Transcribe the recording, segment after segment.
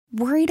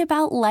Worried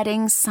about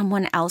letting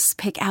someone else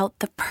pick out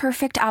the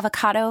perfect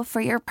avocado for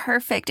your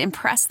perfect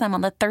impress them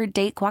on the third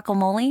date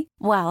guacamole?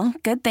 Well,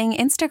 good thing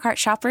Instacart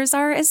shoppers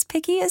are as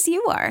picky as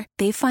you are.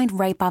 They find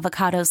ripe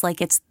avocados like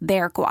it's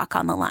their guac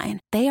on the line.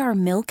 They are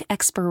milk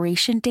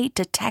expiration date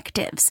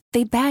detectives.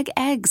 They bag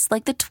eggs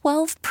like the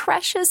 12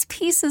 precious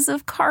pieces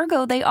of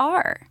cargo they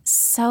are.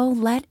 So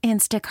let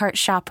Instacart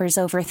shoppers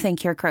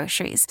overthink your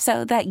groceries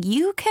so that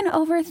you can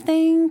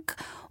overthink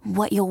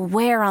what you'll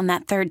wear on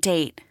that third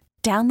date.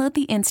 Download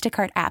the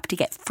Instacart app to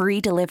get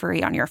free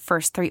delivery on your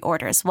first 3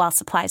 orders while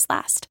supplies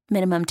last.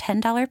 Minimum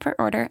 $10 per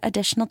order.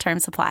 Additional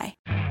terms apply.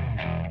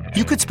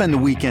 You could spend the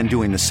weekend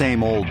doing the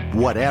same old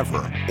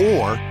whatever,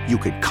 or you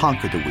could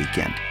conquer the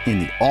weekend in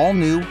the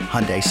all-new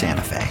Hyundai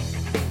Santa Fe.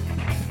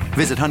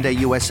 Visit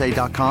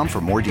HyundaiUSA.com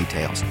for more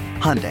details.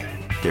 Hyundai,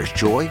 there's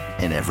joy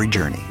in every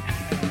journey.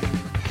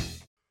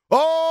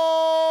 Oh,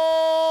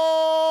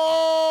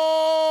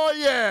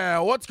 yeah.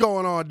 What's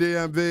going on,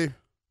 DMV?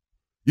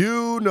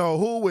 You know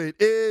who it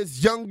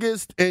is.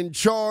 Youngest in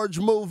charge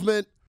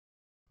movement,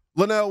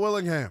 Lynnell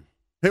Willingham.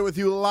 Here with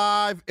you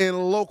live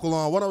and local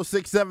on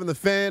 106.7 The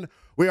Fan.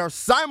 We are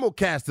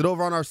simulcasted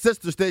over on our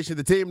sister station,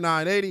 the Team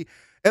 980,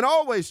 and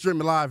always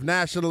streaming live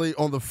nationally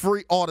on the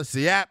free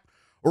Odyssey app.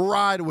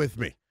 Ride with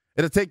me.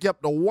 It'll take you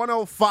up to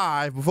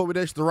 105 before we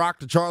dish the rock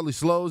to Charlie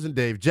Slows and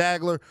Dave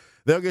Jagler.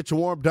 They'll get you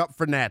warmed up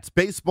for Nats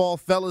baseball.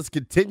 Fellas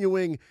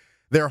continuing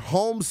their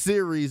home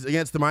series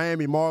against the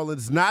Miami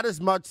Marlins. Not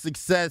as much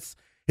success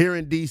here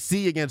in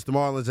D.C. against the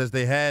Marlins as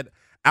they had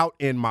out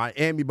in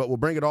Miami, but we'll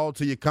bring it all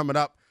to you coming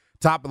up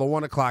top of the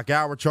 1 o'clock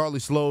hour. Charlie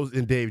Slows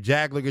and Dave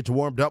Jagler get you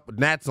warmed up with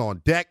Nats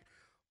on deck.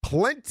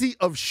 Plenty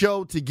of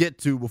show to get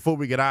to before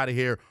we get out of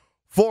here.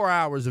 4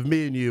 hours of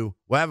me and you.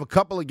 We'll have a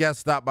couple of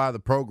guests stop by the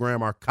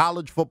program. Our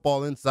college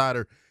football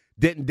insider,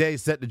 Denton Day,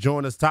 set to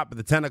join us top of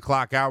the 10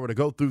 o'clock hour to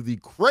go through the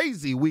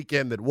crazy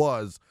weekend that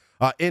was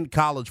in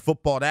college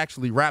football. It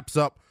actually wraps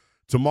up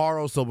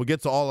tomorrow, so we'll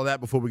get to all of that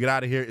before we get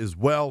out of here as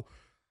well.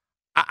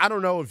 I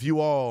don't know if you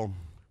all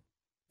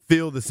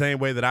feel the same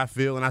way that I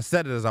feel, and I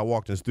said it as I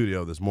walked in the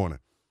studio this morning.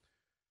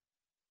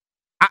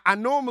 I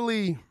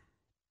normally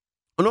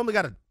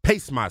got to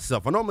pace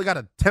myself. I normally got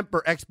to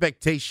temper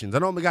expectations. I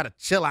normally got to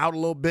chill out a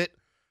little bit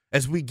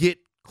as we get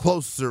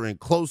closer and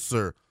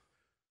closer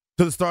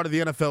to the start of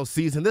the NFL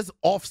season. This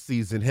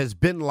offseason has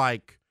been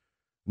like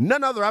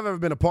none other I've ever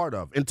been a part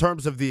of in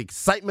terms of the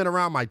excitement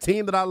around my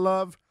team that I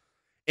love,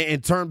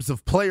 in terms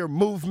of player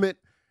movement,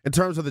 in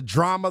terms of the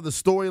drama, the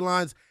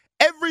storylines.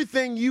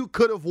 Everything you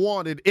could have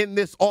wanted in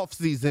this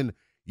offseason,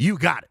 you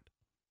got it.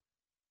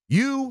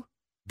 You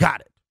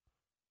got it.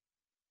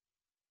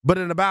 But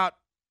in about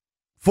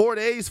 4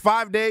 days,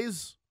 5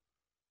 days,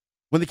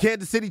 when the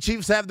Kansas City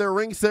Chiefs have their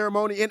ring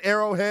ceremony in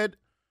Arrowhead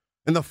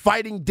and the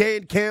Fighting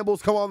Dan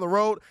Campbells come on the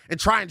road and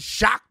try and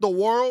shock the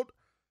world,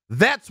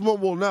 that's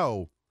when we'll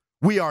know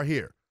we are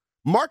here.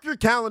 Mark your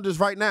calendars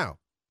right now.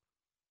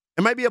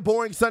 It might be a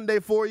boring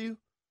Sunday for you.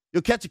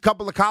 You'll catch a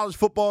couple of college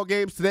football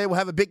games today. We'll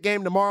have a big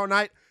game tomorrow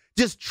night.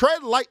 Just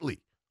tread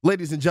lightly,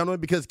 ladies and gentlemen,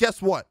 because guess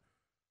what?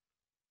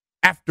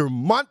 After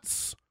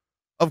months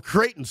of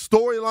creating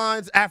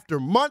storylines, after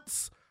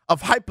months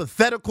of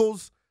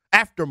hypotheticals,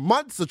 after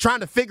months of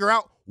trying to figure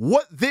out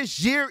what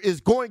this year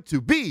is going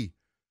to be,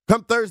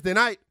 come Thursday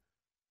night,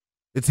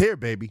 it's here,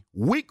 baby.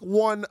 Week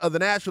 1 of the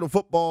National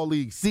Football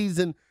League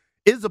season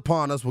is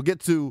upon us. We'll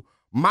get to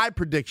my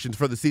predictions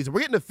for the season.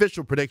 We're getting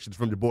official predictions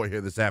from your boy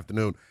here this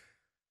afternoon.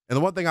 And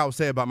the one thing I will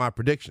say about my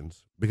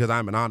predictions, because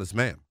I'm an honest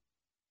man,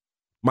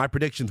 my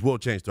predictions will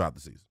change throughout the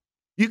season.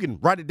 You can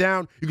write it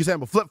down. You can say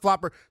I'm a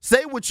flip-flopper.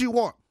 Say what you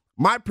want.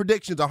 My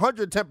predictions,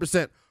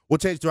 110%, will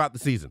change throughout the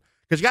season.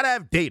 Because you got to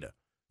have data.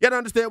 You got to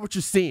understand what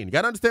you're seeing. You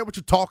got to understand what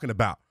you're talking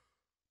about.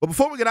 But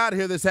before we get out of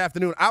here this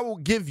afternoon, I will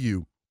give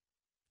you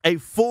a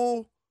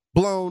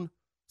full-blown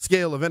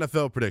scale of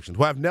NFL predictions.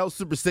 We'll have Nell's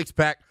Super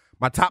Six-Pack,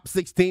 my top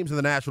 6 teams in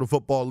the National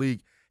Football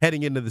League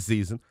heading into the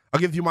season. I'll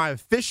give you my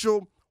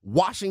official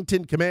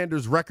Washington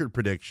Commanders record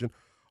prediction.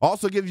 I'll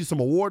also give you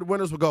some award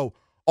winners. We'll go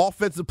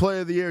Offensive Player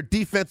of the Year,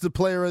 Defensive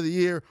Player of the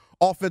Year,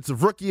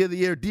 Offensive Rookie of the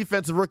Year,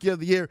 Defensive Rookie of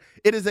the Year.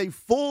 It is a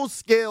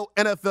full-scale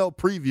NFL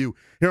preview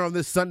here on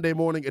this Sunday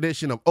morning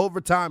edition of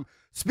Overtime.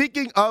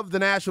 Speaking of the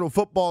National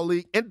Football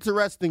League,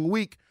 interesting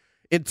week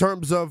in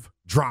terms of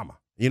drama.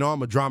 You know,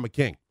 I'm a drama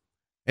king.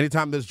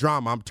 Anytime there's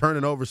drama, I'm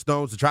turning over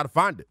stones to try to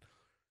find it.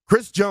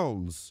 Chris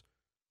Jones,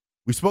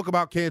 we spoke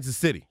about Kansas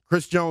City.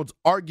 Chris Jones,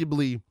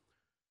 arguably,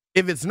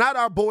 if it's not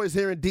our boys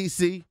here in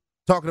D.C.,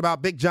 talking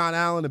about Big John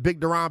Allen and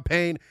Big Deron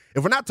Payne,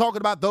 if we're not talking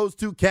about those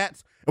two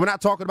cats, and we're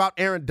not talking about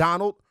Aaron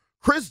Donald,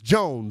 Chris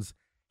Jones,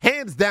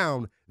 hands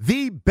down,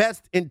 the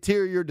best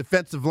interior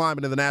defensive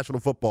lineman in the National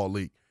Football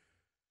League.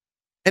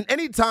 And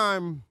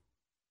anytime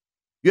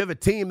you have a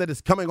team that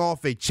is coming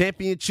off a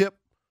championship,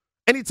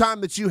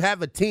 anytime that you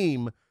have a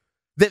team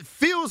that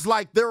feels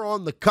like they're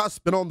on the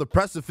cusp and on the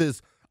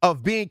precipice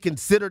of being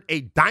considered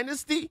a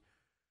dynasty,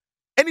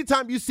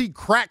 anytime you see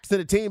cracks in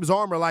a team's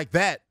armor like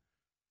that,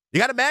 you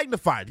got to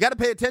magnify it. You got to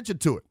pay attention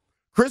to it.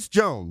 Chris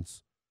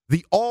Jones,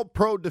 the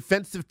all-pro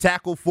defensive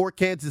tackle for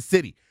Kansas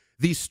City,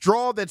 the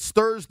straw that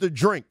stirs the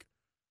drink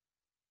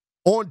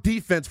on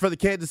defense for the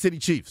Kansas City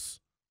Chiefs.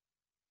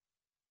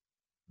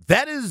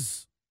 That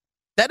is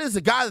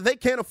a guy that they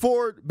can't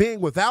afford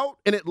being without,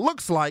 and it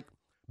looks like,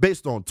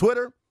 based on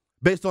Twitter,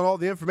 based on all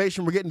the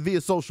information we're getting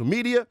via social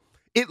media,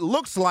 it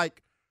looks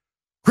like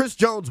Chris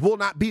Jones will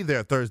not be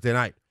there Thursday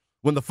night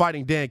when the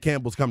Fighting Dan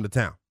Campbells come to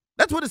town.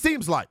 That's what it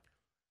seems like.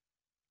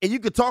 And you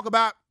could talk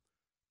about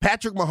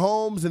Patrick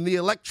Mahomes and the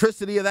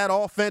electricity of that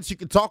offense. You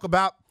could talk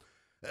about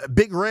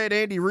Big Red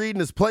Andy Reid and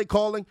his play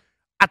calling.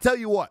 I tell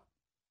you what,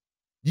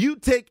 you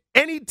take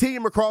any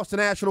team across the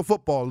National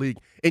Football League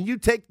and you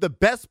take the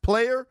best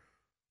player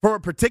from a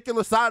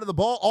particular side of the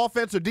ball,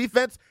 offense or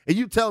defense, and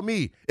you tell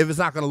me if it's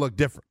not going to look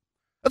different.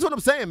 That's what I'm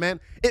saying, man.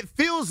 It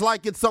feels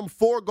like it's some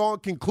foregone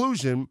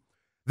conclusion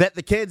that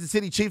the Kansas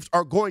City Chiefs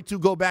are going to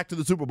go back to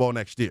the Super Bowl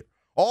next year.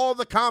 All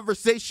the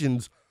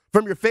conversations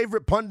from your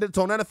favorite pundits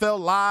on NFL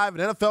Live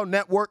and NFL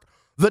Network,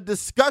 the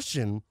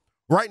discussion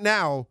right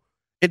now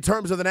in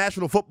terms of the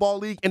National Football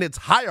League and its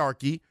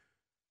hierarchy,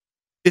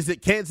 is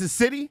it Kansas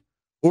City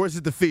or is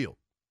it the field?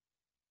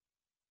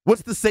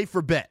 What's the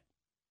safer bet?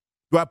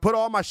 Do I put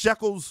all my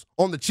shekels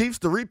on the Chiefs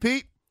to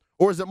repeat,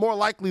 or is it more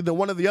likely that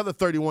one of the other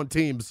 31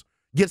 teams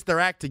gets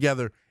their act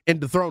together and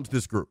dethrones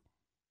this group?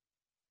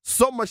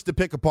 So much to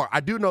pick apart.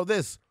 I do know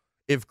this.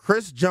 If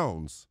Chris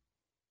Jones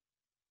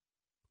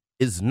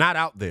is not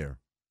out there,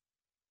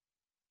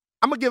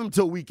 I'm going to give him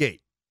till week 8.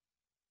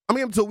 I'm going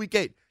to give him till week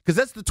 8 because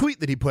that's the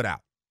tweet that he put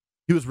out.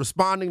 He was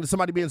responding to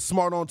somebody being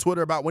smart on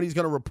Twitter about when he's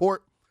going to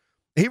report.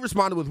 He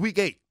responded with week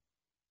 8.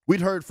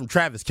 We'd heard from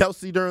Travis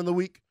Kelce during the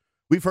week.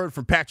 We've heard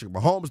from Patrick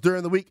Mahomes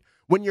during the week.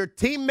 When your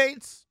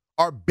teammates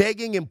are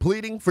begging and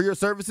pleading for your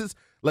services,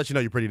 let you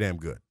know you're pretty damn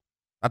good.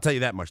 I'll tell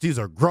you that much. These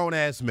are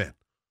grown-ass men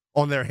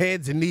on their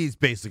hands and knees,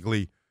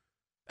 basically.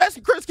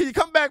 Asking, Chris, can you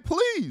come back,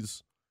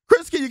 please?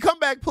 Chris, can you come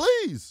back,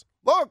 please?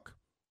 Look,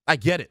 I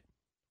get it.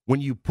 When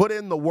you put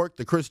in the work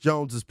that Chris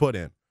Jones has put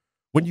in,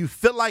 when you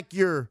feel like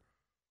you're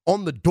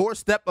on the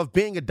doorstep of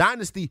being a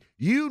dynasty,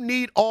 you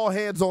need all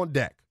hands on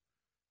deck.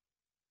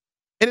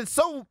 And it's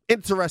so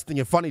interesting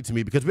and funny to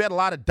me because we had a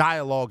lot of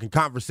dialogue and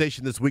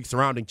conversation this week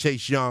surrounding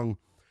Chase Young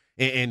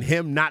and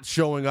him not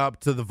showing up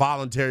to the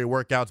voluntary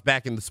workouts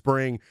back in the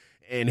spring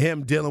and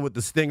him dealing with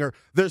the stinger.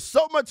 There's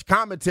so much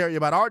commentary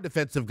about our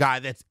defensive guy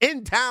that's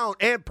in town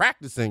and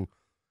practicing,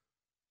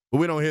 but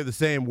we don't hear the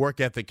same work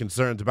ethic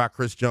concerns about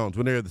Chris Jones.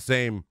 We don't hear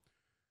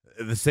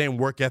the same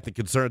work ethic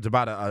concerns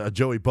about a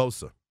Joey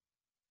Bosa.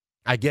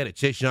 I get it.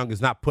 Chase Young has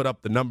not put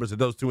up the numbers that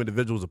those two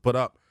individuals have put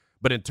up.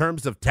 But in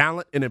terms of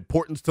talent and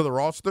importance to the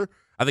roster,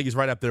 I think he's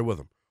right up there with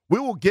them. We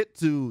will get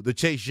to the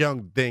Chase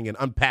Young thing and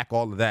unpack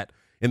all of that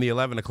in the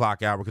 11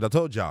 o'clock hour because I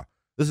told y'all,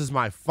 this is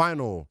my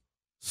final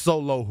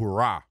solo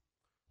hurrah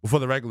before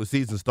the regular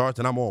season starts,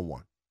 and I'm on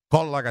one.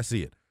 Call it like I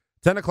see it.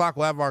 10 o'clock,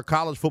 we'll have our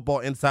college football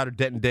insider,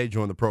 Denton Day,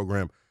 join the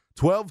program.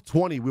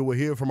 12:20, we will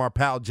hear from our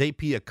pal,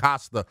 J.P.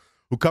 Acosta,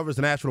 who covers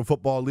the National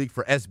Football League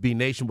for SB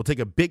Nation. We'll take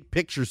a big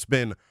picture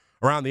spin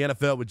around the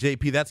NFL with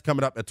J.P. That's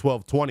coming up at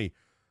 12:20.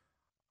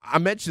 I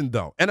mentioned,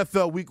 though,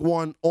 NFL Week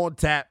 1 on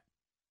tap.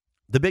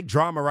 The big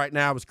drama right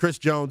now is Chris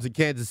Jones in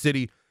Kansas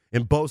City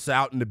and Bosa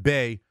out in the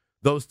Bay.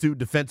 Those two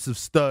defensive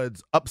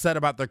studs upset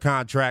about their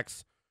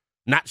contracts,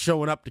 not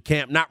showing up to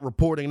camp, not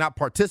reporting, not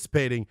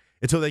participating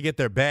until they get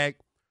their bag.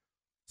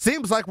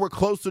 Seems like we're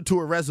closer to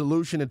a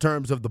resolution in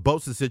terms of the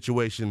Bosa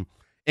situation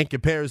in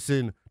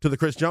comparison to the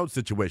Chris Jones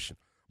situation.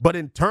 But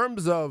in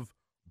terms of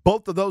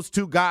both of those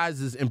two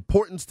guys'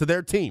 importance to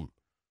their team,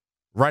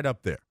 right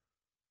up there.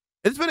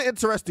 It's been an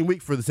interesting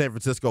week for the San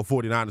Francisco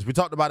 49ers. We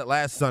talked about it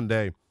last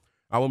Sunday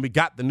when we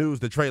got the news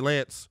that Trey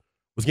Lance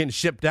was getting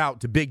shipped out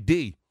to Big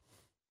D.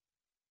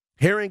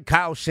 Hearing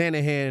Kyle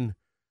Shanahan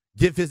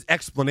give his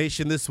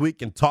explanation this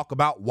week and talk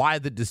about why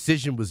the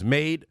decision was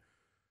made.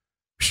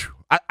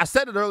 I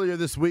said it earlier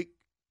this week.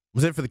 I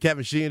was in for the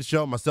Kevin Sheehan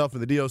show, myself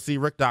and the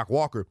DOC, Rick Doc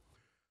Walker.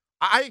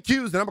 I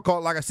accused, and I'm going to call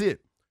it like I see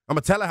it. I'm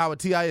going to tell it how a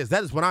TI is.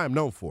 That is what I am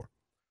known for.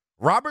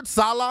 Robert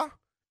Saleh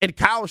and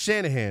Kyle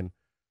Shanahan,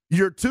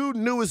 your two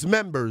newest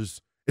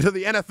members into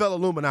the NFL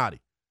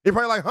Illuminati. You're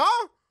probably like,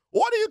 huh?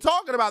 What are you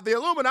talking about? The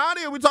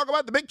Illuminati? Are we talking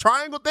about the big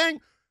triangle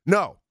thing?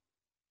 No.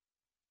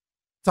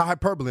 It's a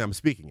hyperbole I'm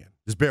speaking in.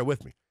 Just bear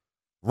with me.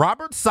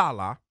 Robert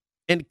Saleh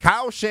and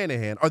Kyle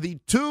Shanahan are the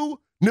two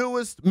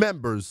newest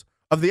members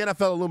of the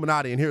NFL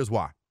Illuminati, and here's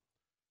why.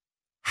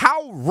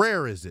 How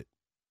rare is it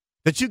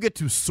that you get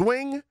to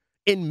swing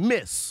and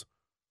miss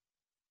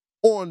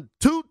on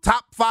two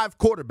top 5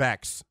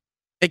 quarterbacks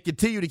and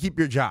continue to keep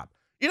your job?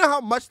 You know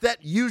how much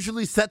that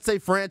usually sets a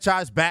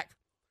franchise back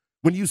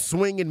when you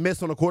swing and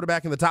miss on a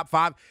quarterback in the top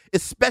 5,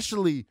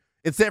 especially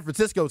in San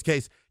Francisco's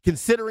case,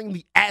 considering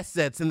the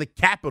assets and the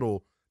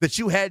capital that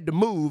you had to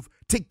move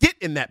to get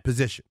in that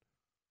position.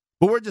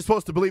 But we're just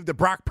supposed to believe that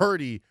Brock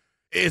Purdy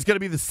is going to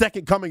be the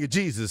second coming of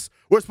Jesus.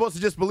 We're supposed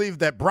to just believe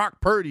that Brock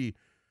Purdy,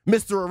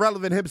 Mr.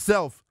 Irrelevant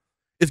himself,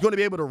 is going to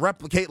be able to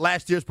replicate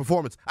last year's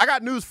performance. I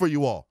got news for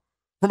you all.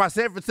 For my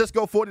San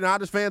Francisco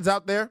 49ers fans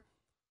out there,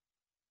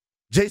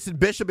 Jason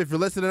Bishop, if you're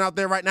listening out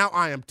there right now,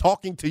 I am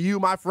talking to you,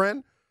 my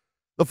friend.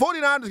 The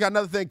 49ers got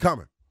another thing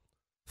coming.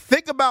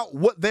 Think about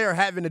what they're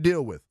having to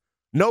deal with.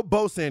 No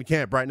Bosa in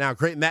camp right now,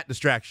 creating that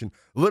distraction.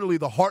 Literally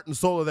the heart and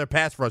soul of their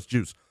pass rush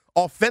juice.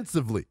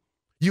 Offensively,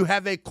 you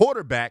have a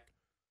quarterback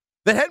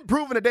that hadn't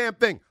proven a damn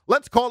thing.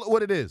 Let's call it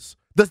what it is.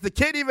 Does the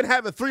kid even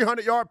have a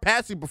 300-yard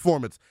passing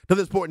performance to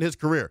this point in his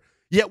career?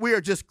 Yet we are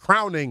just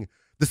crowning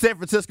the San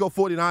Francisco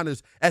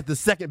 49ers as the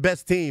second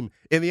best team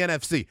in the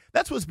NFC.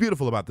 That's what's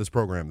beautiful about this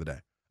program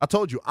today. I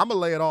told you, I'm going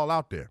to lay it all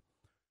out there.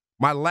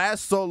 My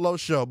last solo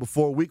show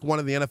before week 1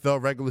 of the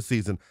NFL regular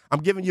season,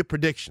 I'm giving you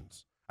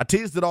predictions. I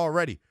teased it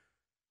already.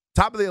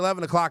 Top of the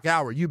 11 o'clock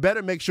hour, you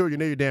better make sure you're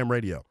near your damn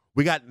radio.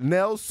 We got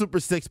Nell's Super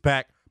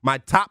Six-Pack, my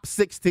top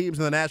 6 teams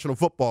in the National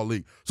Football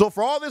League. So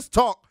for all this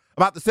talk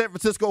about the San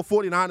Francisco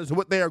 49ers and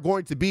what they are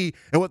going to be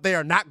and what they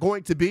are not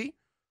going to be,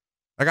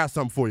 I got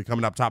something for you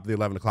coming up top of the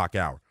 11 o'clock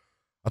hour.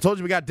 I told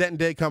you we got Denton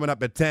Day coming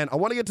up at 10. I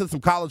want to get to some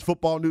college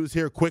football news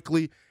here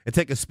quickly and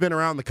take a spin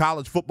around the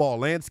college football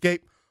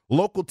landscape.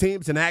 Local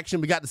teams in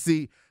action. We got to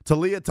see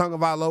Talia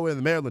Tungavailoa and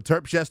the Maryland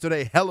Terps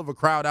yesterday. Hell of a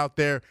crowd out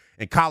there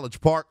in College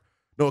Park.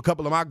 I know a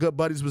couple of my good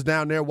buddies was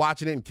down there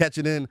watching it and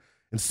catching in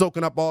and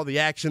soaking up all the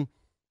action.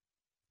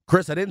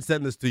 Chris, I didn't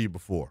send this to you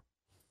before,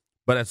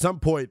 but at some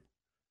point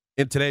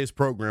in today's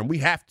program, we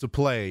have to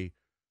play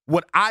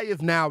what I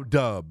have now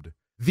dubbed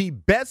the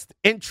best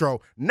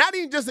intro, not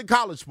even just in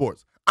college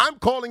sports. I'm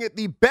calling it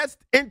the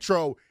best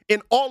intro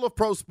in all of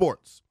pro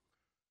sports.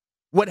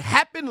 What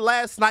happened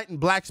last night in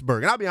Blacksburg,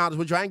 and I'll be honest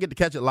with you, I didn't get to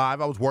catch it live.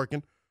 I was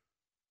working.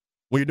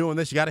 When you're doing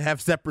this, you got to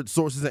have separate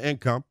sources of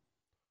income.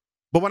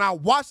 But when I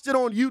watched it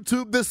on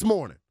YouTube this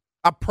morning,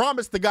 I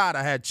promised to God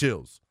I had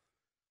chills.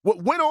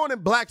 What went on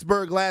in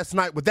Blacksburg last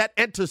night with that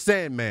Enter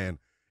Sandman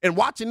and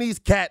watching these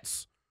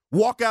cats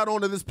walk out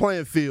onto this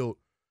playing field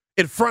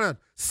in front of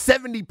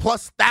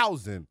 70-plus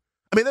thousand.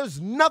 I mean, there's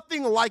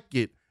nothing like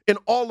it in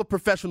all of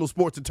professional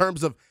sports in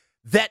terms of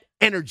that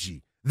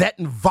energy, that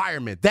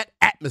environment, that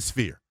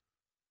atmosphere.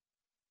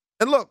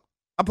 And look,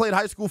 I played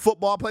high school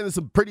football. I played in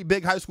some pretty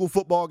big high school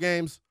football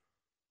games.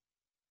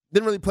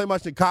 Didn't really play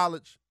much in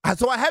college.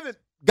 So I haven't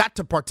got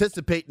to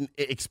participate in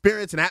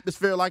experience an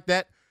atmosphere like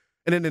that,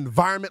 in an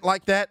environment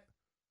like that.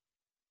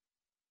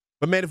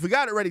 But, man, if we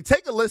got it ready,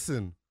 take a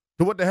listen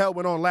to what the hell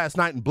went on last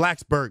night in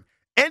Blacksburg.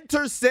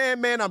 Enter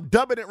Sandman. I'm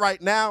dubbing it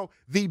right now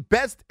the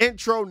best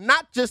intro,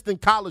 not just in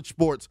college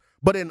sports,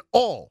 but in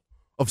all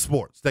of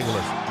sports. Take a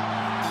listen.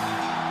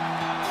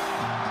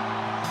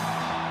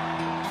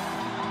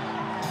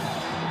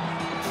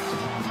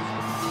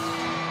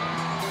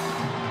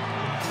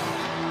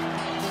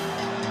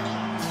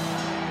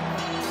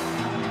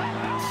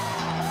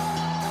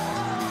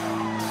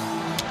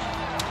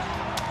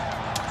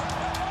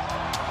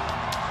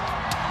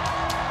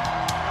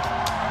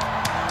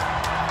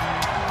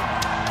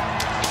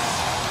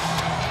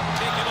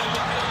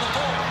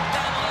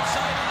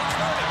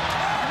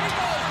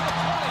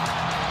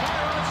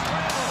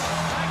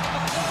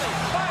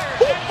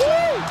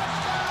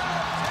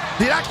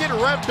 Did I get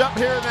revved up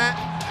hearing that?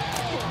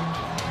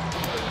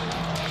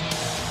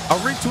 I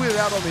retweeted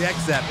out on the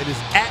X app. It is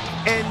at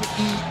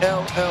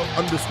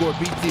NELL_BTP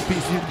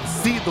so you can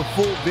see the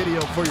full video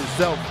for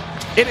yourself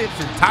in its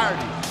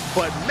entirety.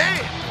 But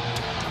man,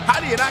 how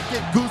do you not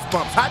get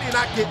goosebumps? How do you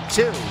not get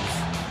chills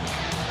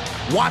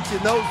watching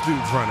those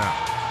dudes run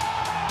out?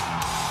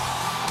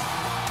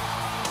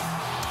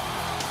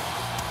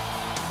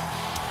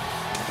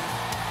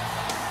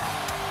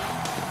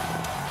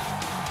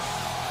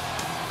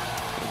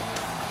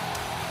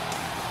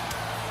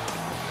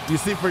 You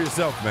see for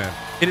yourself, man.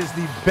 It is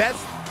the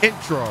best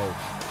intro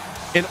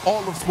in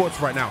all of sports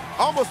right now. I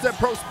almost said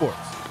pro sports,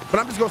 but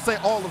I'm just going to say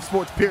all of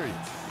sports, period.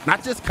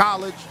 Not just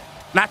college,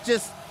 not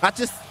just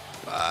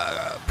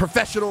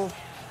professional,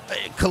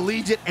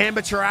 collegiate,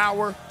 amateur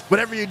hour,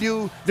 whatever you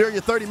do during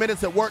your 30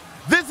 minutes at work.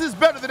 This is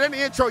better than any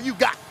intro you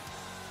got.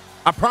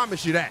 I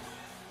promise you that.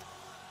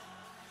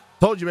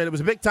 Told you, man, it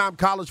was a big-time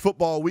college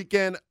football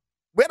weekend.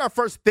 We had our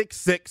first thick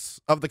six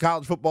of the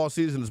college football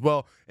season as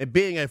well. And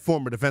being a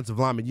former defensive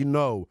lineman, you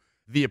know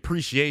the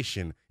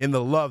appreciation and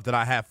the love that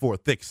I have for a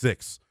thick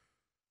six.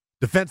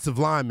 Defensive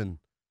lineman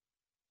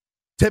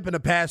tipping a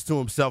pass to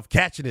himself,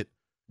 catching it,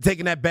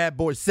 taking that bad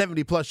boy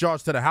 70-plus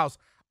yards to the house.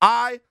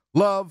 I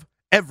love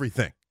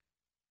everything.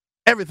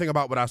 Everything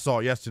about what I saw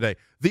yesterday.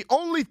 The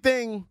only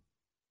thing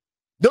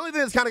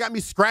that's kind of got me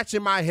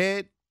scratching my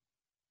head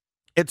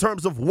in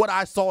terms of what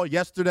I saw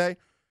yesterday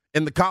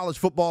in the college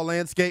football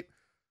landscape,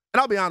 and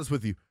I'll be honest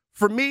with you,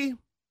 for me,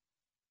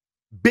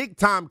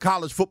 big-time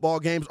college football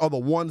games are the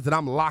ones that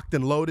I'm locked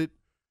and loaded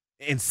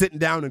and sitting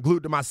down and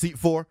glued to my seat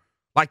for,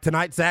 like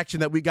tonight's action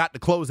that we got to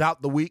close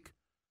out the week,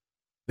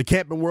 the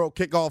Camping World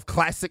Kickoff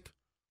Classic,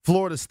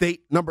 Florida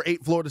State, number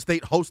 8 Florida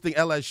State hosting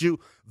LSU.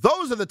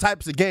 Those are the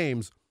types of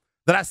games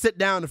that I sit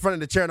down in front of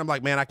the chair and I'm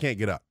like, man, I can't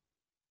get up.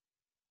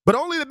 But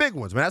only the big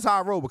ones, man. That's how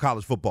I roll with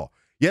college football.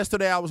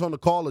 Yesterday I was on the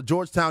call of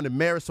Georgetown and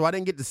Marist, so I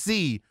didn't get to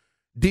see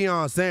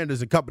Deion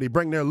Sanders and company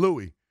bring their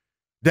Louis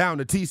down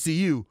to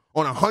TCU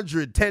on a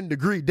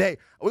 110-degree day.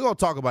 We're going to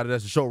talk about it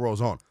as the show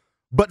rolls on.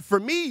 But for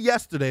me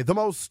yesterday, the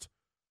most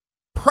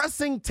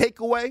pressing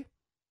takeaway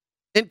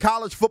in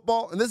college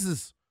football, and this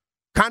is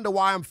kind of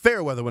why I'm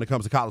fair weather when it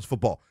comes to college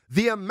football.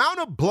 The amount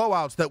of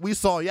blowouts that we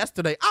saw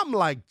yesterday, I'm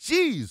like,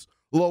 geez,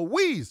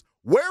 Louise,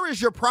 where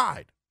is your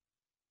pride?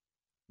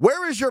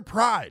 Where is your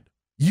pride,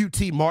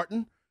 UT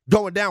Martin,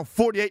 going down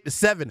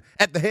 48-7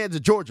 at the hands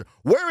of Georgia?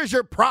 Where is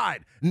your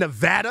pride,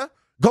 Nevada,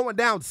 going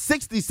down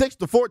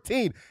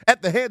 66-14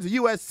 at the hands of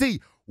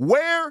USC?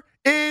 Where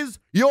is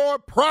your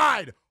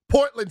pride,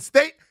 Portland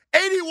State,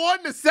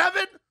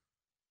 81-7?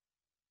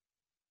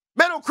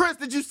 Meadow Chris,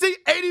 did you see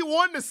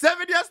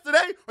 81-7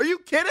 yesterday? Are you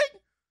kidding?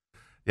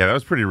 Yeah, that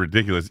was pretty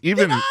ridiculous.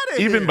 Even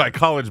by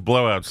college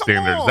blowout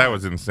standards, that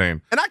was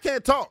insane. And I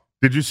can't talk.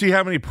 Did you see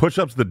how many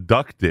push-ups the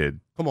Duck did?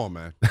 Come on,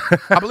 man.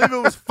 I believe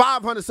it was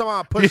 500 some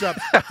odd push-ups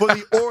for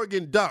the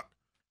Oregon Duck.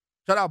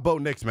 Shout out Bo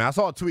Nix, man. I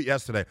saw a tweet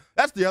yesterday.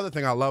 That's the other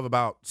thing I love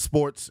about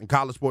sports and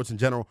college sports in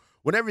general.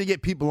 Whenever you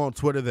get people on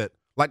Twitter that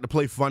like to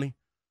play funny,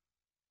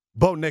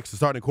 Bo Nix is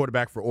starting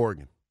quarterback for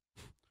Oregon.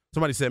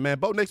 Somebody said, man,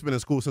 Bo Nix been in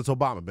school since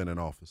Obama been in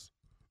office.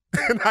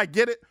 And I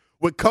get it.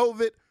 With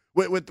COVID,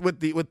 with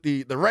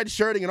the red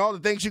shirting and all the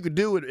things you could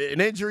do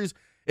and injuries,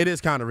 it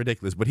is kind of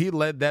ridiculous. But he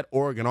led that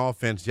Oregon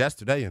offense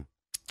yesterday and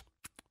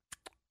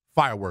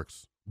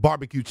fireworks,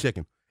 barbecue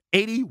chicken,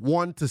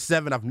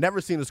 81-7. I've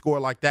never seen a score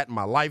like that in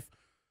my life.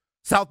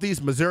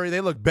 Southeast Missouri, they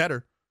look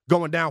better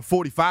going down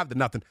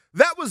 45-0.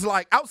 That was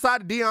like,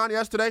 outside of Deion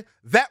yesterday,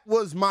 that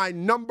was my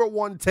number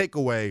one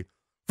takeaway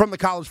from the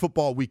college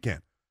football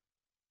weekend.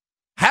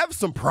 Have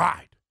some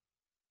pride.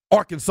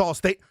 Arkansas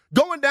State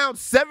going down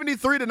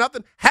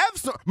 73-0. Have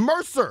some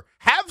Mercer.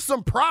 Have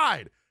some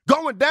pride.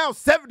 Going down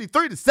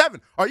 73-7.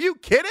 Are you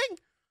kidding?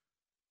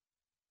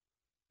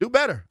 Do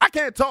better. I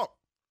can't talk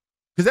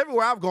because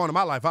everywhere I've gone in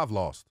my life, I've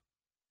lost.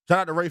 Shout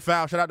out to Ray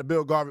Fowl. Shout out to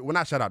Bill Garvey. Well,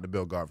 not shout out to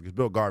Bill Garvey because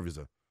Bill Garvey's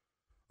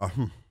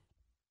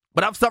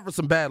but I've suffered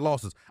some bad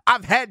losses.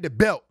 I've had the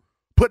belt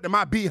put in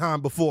my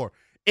behind before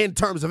in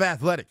terms of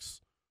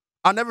athletics.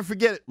 I'll never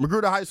forget it.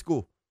 Magruder High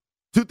School,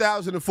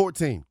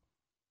 2014.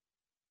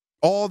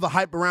 All the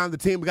hype around the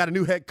team. We got a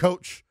new head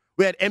coach.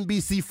 We had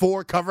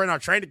NBC4 covering our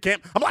training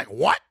camp. I'm like,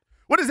 what?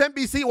 What is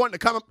NBC wanting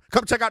to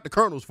come check out the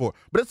Colonels for?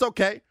 But it's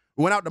okay.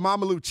 We went out to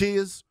Mama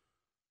Lucia's,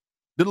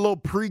 did a little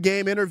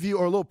pregame interview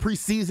or a little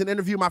preseason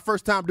interview. My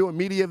first time doing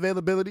media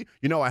availability.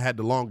 You know I had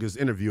the longest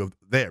interview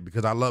there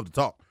because I love to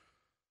talk.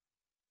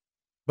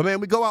 But,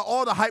 man, we go out,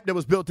 all the hype that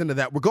was built into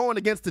that. We're going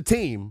against a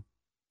team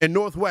in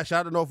Northwest.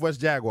 Shout out to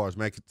Northwest Jaguars,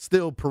 man.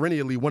 Still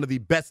perennially one of the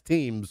best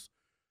teams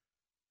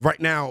right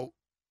now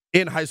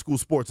in high school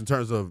sports in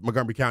terms of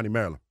Montgomery County,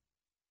 Maryland.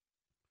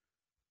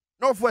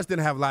 Northwest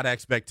didn't have a lot of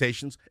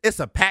expectations. It's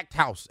a packed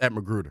house at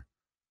Magruder.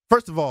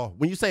 First of all,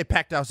 when you say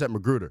packed house at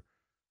Magruder,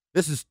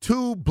 this is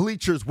 2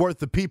 bleachers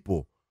worth of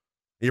people.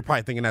 And you're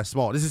probably thinking that's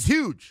small. This is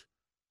huge.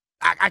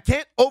 I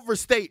can't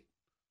overstate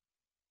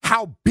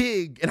how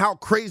big and how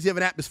crazy of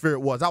an atmosphere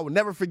it was. I will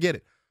never forget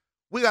it.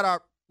 We got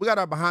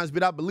our behinds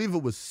beat. I believe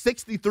it was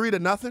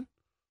 63-0.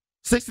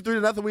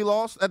 63-0 we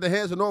lost at the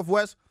hands of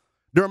Northwest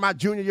during my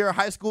junior year of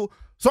high school.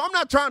 So I'm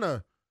not trying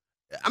to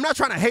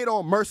hate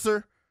on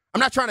Mercer. I'm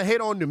not trying to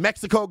hate on New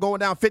Mexico going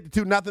down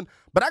 52-0,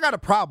 but I got a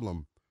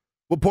problem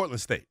with Portland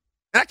State.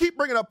 And I keep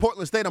bringing up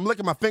Portland State. I'm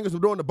licking my fingers.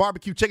 I'm doing the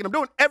barbecue chicken. I'm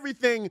doing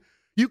everything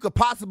you could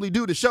possibly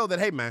do to show that,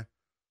 hey, man,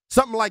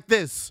 something like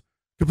this,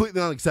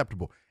 completely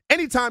unacceptable.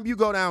 Anytime you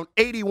go down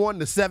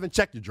 81-7,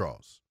 check your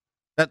draws.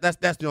 That's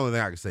the only thing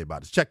I can say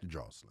about it. Check your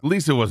draws. At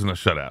least it wasn't a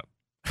shutout.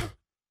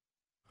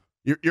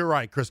 You're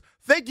right, Chris.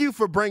 Thank you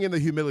for bringing the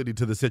humility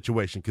to the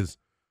situation because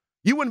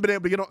you wouldn't have been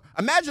able to get on.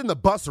 Imagine the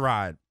bus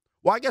ride.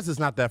 Well, I guess it's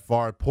not that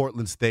far.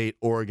 Portland State,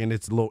 Oregon.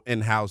 It's a little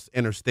in-house,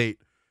 interstate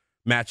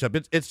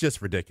matchup. It's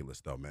just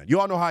ridiculous, though, man. You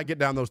all know how I get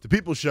down those to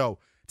People show.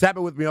 Tap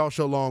it with me all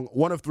show long.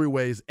 One of 3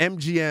 ways.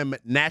 MGM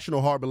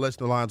National Harbor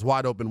Listener Lines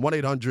wide open.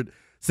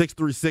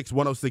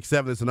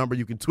 1-800-636-1067 is the number.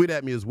 You can tweet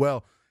at me as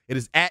well. It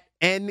is at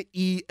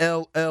NELL_BTP.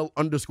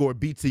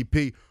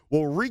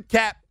 We'll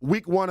recap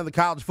week 1 of the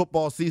college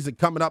football season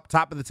coming up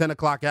top of the 10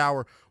 o'clock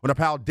hour when our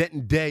pal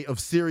Denton Day of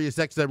Sirius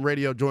XM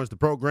Radio joins the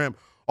program.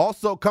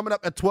 Also coming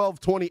up at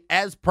 12:20,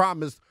 as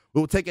promised,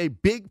 we will take a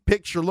big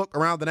picture look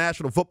around the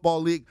National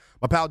Football League.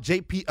 My pal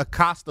JP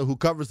Acosta, who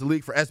covers the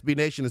league for SB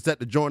Nation, is set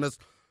to join us.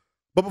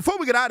 But before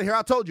we get out of here,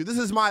 I told you, this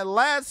is my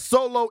last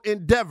solo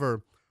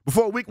endeavor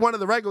before week 1 of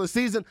the regular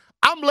season.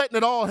 I'm letting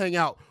it all hang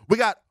out. We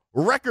got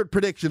record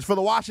predictions for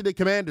the Washington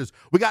Commanders.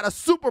 We got a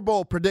Super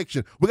Bowl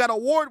prediction. We got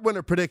award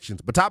winner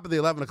predictions. But top of the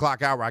 11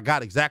 o'clock hour, I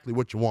got exactly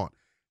what you want.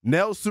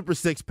 Nell's Super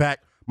Six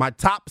Pack, my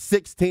top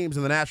 6 teams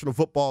in the National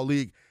Football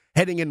League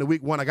heading into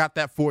week 1. I got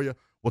that for you.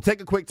 We'll take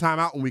a quick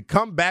timeout. When we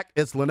come back,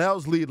 it's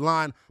Lynnell's lead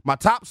line. My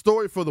top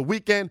story for the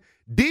weekend,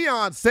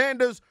 Deion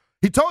Sanders.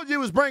 He told you he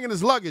was bringing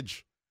his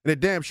luggage, and it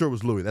damn sure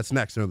was Louis. That's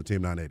next here on the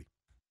Team 980.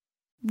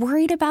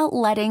 Worried about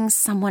letting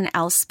someone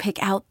else pick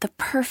out the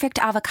perfect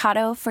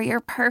avocado for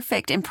your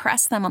perfect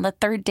impress them on the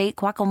third date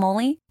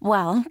guacamole?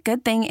 Well,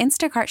 good thing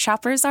Instacart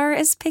shoppers are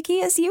as picky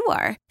as you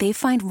are. They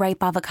find ripe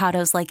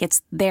avocados like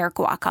it's their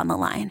guac on the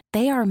line.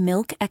 They are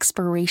milk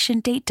expiration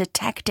date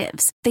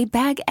detectives. They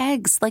bag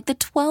eggs like the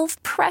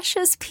 12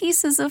 precious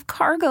pieces of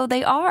cargo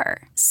they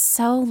are.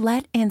 So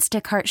let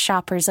Instacart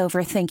shoppers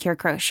overthink your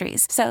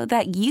groceries so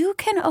that you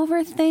can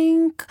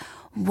overthink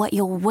what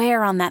you'll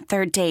wear on that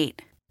third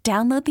date.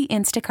 Download the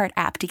Instacart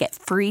app to get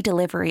free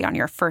delivery on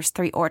your first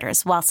 3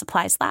 orders while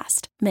supplies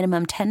last.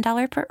 Minimum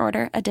 $10 per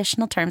order.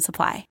 Additional terms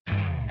apply.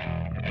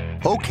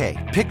 Okay,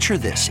 picture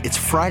this. It's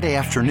Friday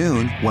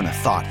afternoon when a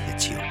thought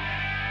hits you.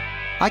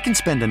 I can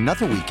spend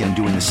another weekend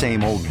doing the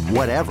same old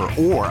whatever,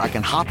 or I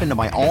can hop into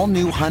my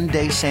all-new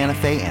Hyundai Santa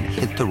Fe and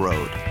hit the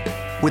road.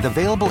 With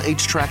available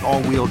H-Track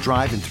all-wheel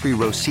drive and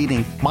 3-row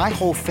seating, my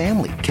whole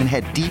family can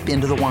head deep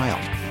into the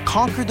wild.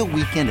 Conquer the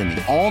weekend in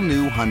the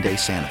all-new Hyundai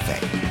Santa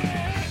Fe.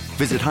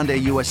 Visit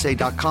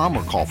HyundaiUSA.com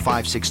or call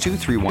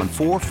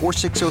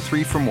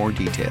 562-314-4603 for more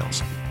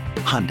details.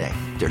 Hyundai,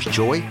 there's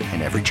joy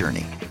in every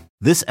journey.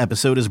 This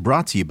episode is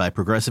brought to you by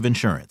Progressive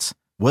Insurance.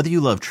 Whether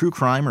you love true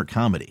crime or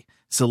comedy,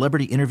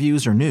 celebrity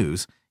interviews or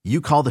news, you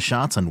call the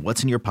shots on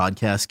what's in your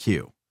podcast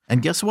queue.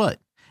 And guess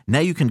what? Now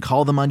you can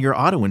call them on your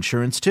auto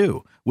insurance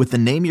too with the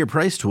Name Your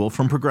Price tool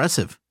from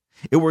Progressive.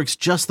 It works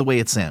just the way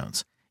it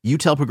sounds. You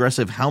tell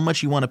Progressive how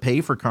much you want to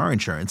pay for car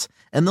insurance,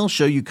 and they'll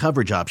show you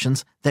coverage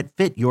options that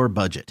fit your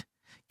budget.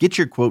 Get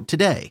your quote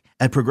today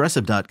at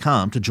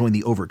Progressive.com to join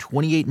the over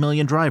 28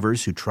 million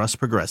drivers who trust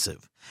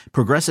Progressive.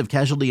 Progressive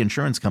Casualty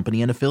Insurance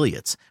Company and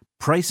Affiliates.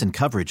 Price and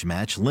coverage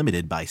match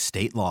limited by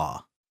state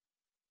law.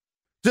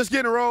 Just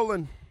getting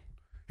rolling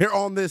here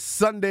on this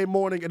Sunday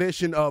morning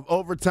edition of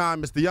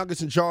Overtime. It's the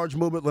youngest in charge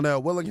movement,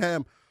 Lynnell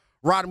Willingham,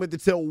 riding with you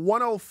till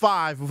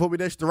 1:05 before we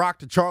dish the rock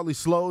to Charlie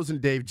Slows and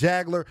Dave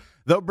Jagler.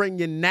 They'll bring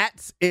you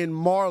Nats and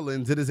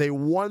Marlins. It is a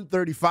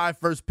 1:35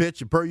 first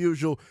pitch, and per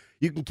usual,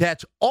 you can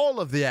catch all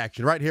of the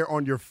action right here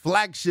on your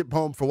flagship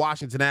home for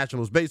Washington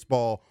Nationals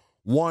baseball,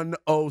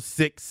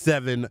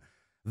 106.7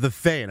 The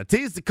Fan. I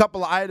teased a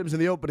couple of items in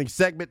the opening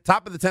segment.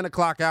 Top of the 10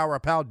 o'clock hour, our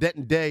pal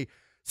Denton Day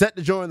set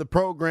to join the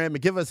program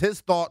and give us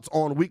his thoughts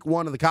on week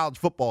 1 of the college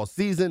football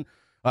season.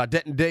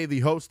 Denton Day, the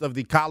host of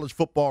the college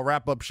football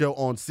wrap-up show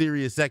on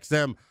Sirius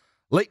XM.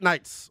 Late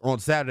nights on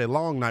Saturday.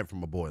 Long night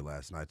from my boy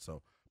last night,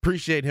 so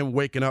appreciate him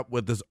waking up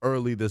with us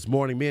early this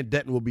morning. Me and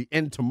Denton will be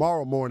in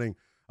tomorrow morning,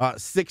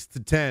 6 to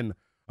 10,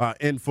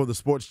 in for the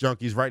Sports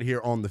Junkies right here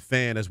on The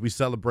Fan as we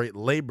celebrate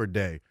Labor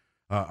Day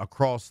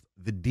across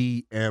the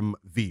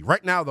DMV.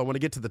 Right now, though, I want to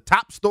get to the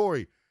top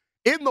story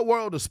in the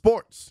world of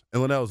sports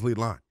in Lynnell's Lead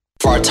Line.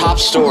 For our top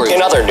story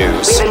in other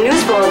news. We have a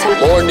news bulletin.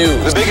 More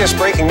news. The biggest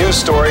breaking news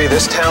story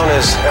this town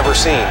has ever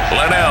seen.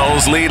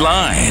 Lynnell's Lead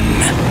Line.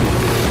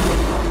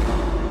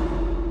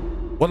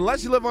 Well,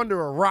 unless you live under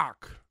a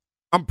rock,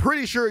 I'm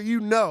pretty sure you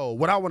know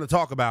what I want to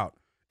talk about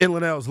in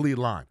Lynnell's Lead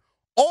Line.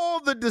 All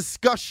the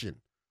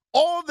discussion,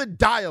 all the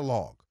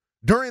dialogue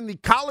during the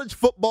college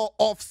football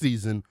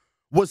offseason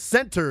was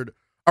centered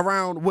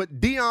around what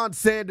Deion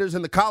Sanders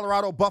and the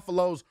Colorado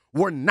Buffaloes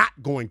were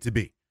not going to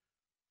be.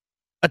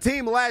 A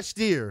team last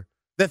year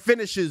that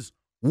finishes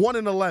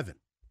 1-11.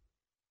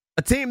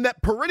 A team that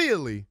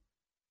perennially,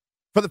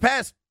 for the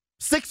past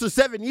 6 or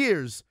 7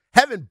 years,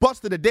 haven't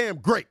busted a damn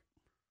grape.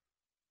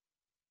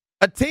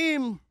 A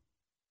team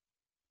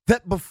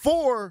that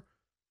before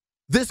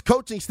this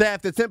coaching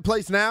staff that's in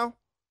place now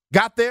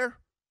got there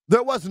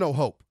was no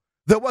hope.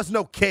 There was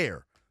no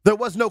care. There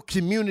was no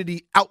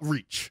community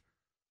outreach.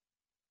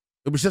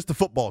 It was just a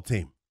football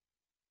team.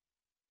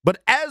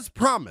 But as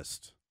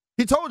promised,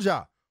 he told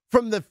y'all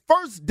from the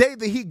first day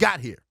that he got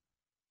here,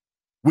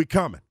 we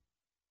coming.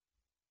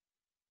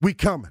 We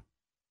coming.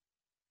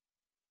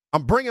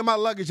 I'm bringing my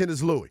luggage in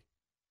this Louis.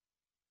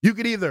 You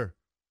could either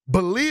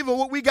believe in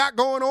what we got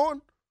going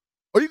on,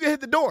 or you can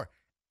hit the door.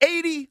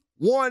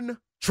 81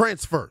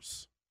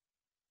 transfers.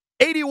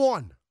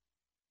 81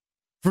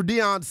 for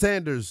Deion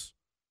Sanders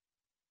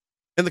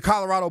and the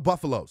Colorado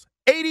Buffaloes.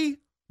 80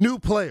 new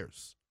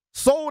players.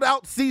 Sold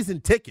out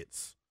season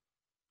tickets.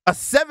 A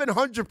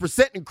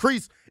 700%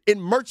 increase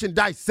in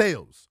merchandise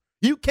sales.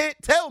 You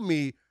can't tell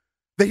me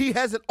that he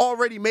hasn't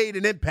already made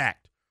an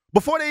impact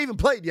before they even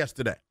played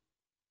yesterday.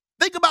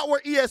 Think about where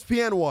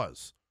ESPN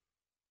was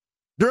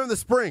during the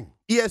spring.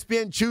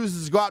 ESPN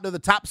chooses to go out to the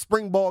top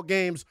spring ball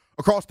games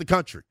across the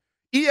country.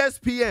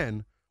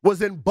 ESPN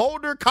was in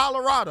Boulder,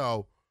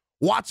 Colorado,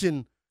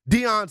 watching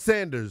Deion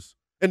Sanders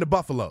and the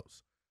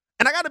Buffaloes.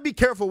 And I got to be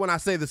careful when I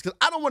say this because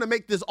I don't want to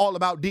make this all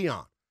about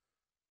Deion.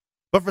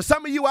 But for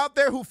some of you out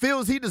there who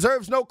feels he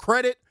deserves no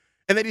credit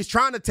and that he's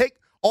trying to take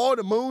all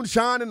the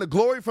moonshine and the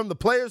glory from the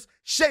players,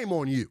 shame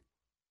on you.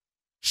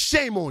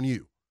 Shame on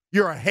you.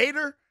 You're a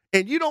hater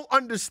and you don't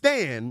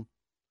understand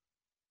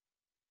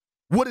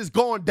what has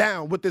gone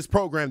down with this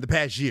program the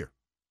past year.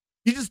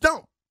 You just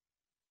don't.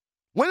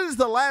 When is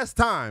the last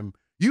time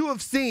you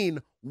have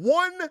seen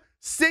one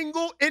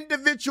single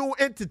individual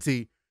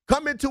entity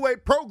come into a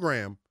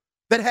program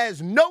that has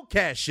no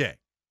cachet,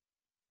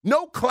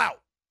 No clout.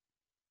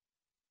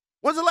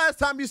 When's the last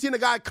time you seen a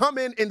guy come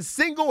in and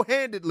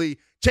single-handedly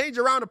change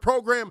around a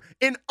program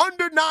in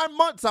under 9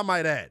 months, I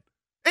might add?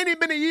 Ain't even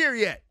been a year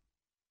yet.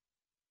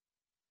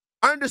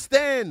 I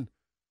understand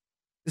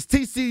it's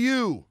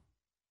TCU.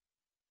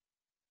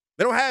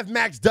 They don't have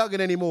Max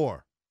Duggan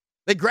anymore.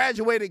 They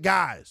graduated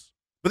guys.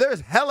 But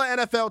there's hella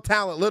NFL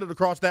talent littered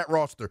across that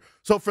roster.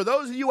 So for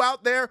those of you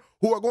out there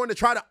who are going to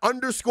try to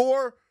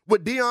underscore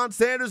what Deion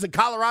Sanders and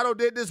Colorado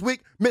did this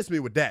week, miss me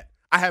with that.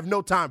 I have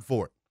no time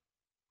for it.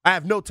 I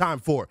have no time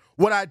for it.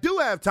 What I do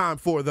have time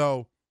for,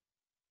 though,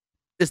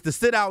 is to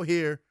sit up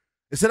here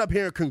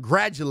and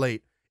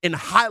congratulate and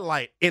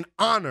highlight and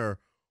honor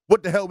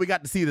what the hell we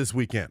got to see this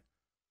weekend.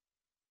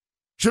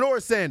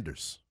 Deion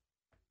Sanders,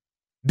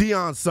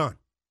 Deion's son.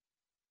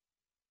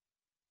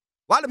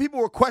 A lot of people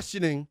were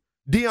questioning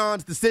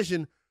Deion's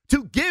decision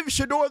to give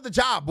Shedeur the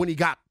job when he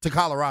got to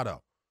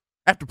Colorado.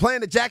 After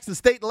playing at Jackson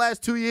State the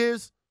last 2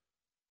 years,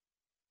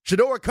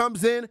 Shedeur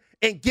comes in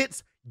and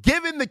gets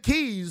given the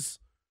keys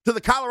to the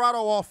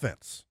Colorado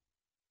offense.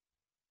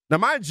 Now,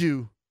 mind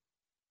you,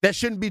 that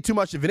shouldn't be too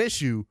much of an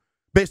issue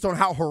based on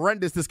how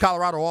horrendous this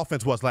Colorado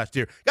offense was last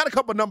year. Got a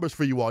couple numbers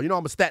for you all. You know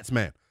I'm a stats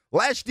man.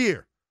 Last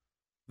year,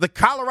 the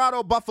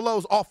Colorado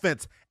Buffaloes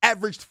offense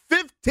averaged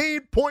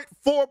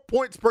 15.4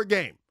 points per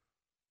game.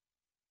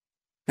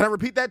 Can I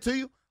repeat that to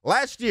you?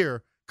 Last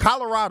year,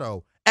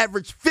 Colorado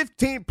averaged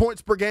 15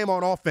 points per game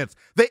on offense.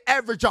 They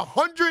averaged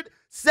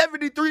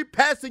 173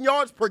 passing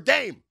yards per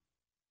game.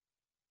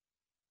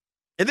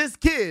 And this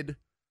kid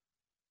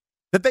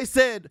that they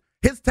said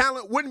his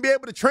talent wouldn't be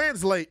able to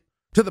translate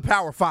to the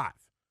Power 5.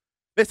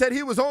 They said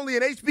he was only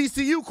an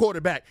HBCU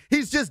quarterback.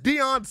 He's just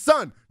Deion's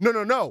son.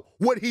 No.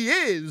 What he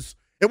is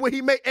and what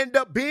he may end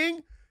up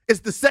being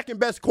is the second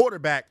best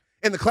quarterback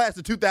in the class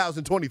of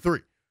 2023.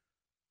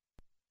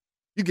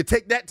 You can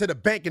take that to the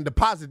bank and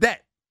deposit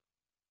that.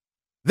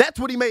 That's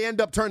what he may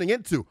end up turning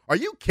into. Are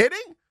you kidding?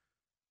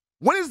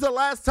 When is the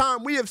last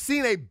time we have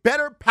seen a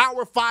better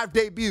Power 5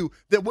 debut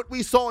than what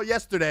we saw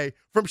yesterday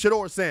from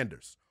Shedeur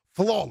Sanders?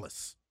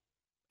 Flawless.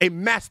 A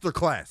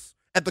masterclass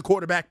at the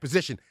quarterback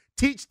position.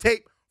 Teach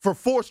tape for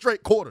 4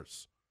 straight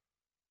quarters.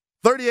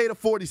 38 of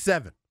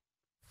 47.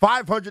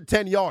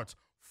 510 yards.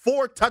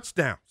 4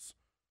 touchdowns.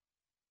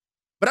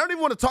 But I don't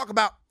even want to talk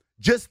about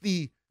just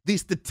the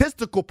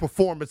statistical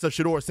performance of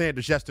Shedeur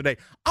Sanders yesterday.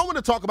 I want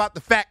to talk about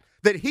the fact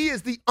that he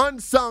is the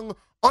unsung,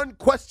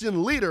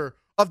 unquestioned leader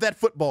of that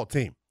football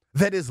team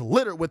that is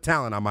littered with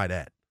talent, I might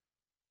add.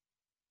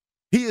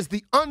 He is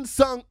the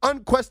unsung,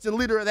 unquestioned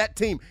leader of that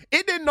team.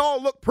 It didn't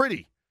all look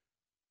pretty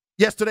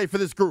yesterday for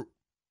this group.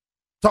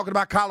 Talking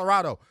about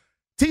Colorado.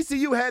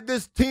 TCU had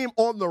this team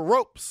on the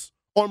ropes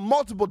on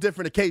multiple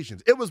different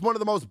occasions. It was one of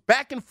the most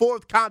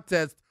back-and-forth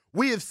contests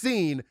we have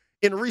seen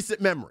in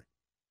recent memory.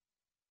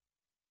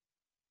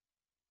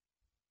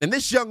 And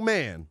this young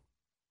man,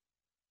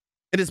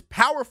 in his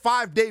Power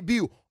 5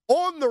 debut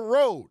on the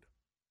road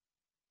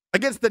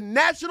against the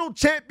national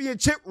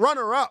championship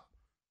runner-up,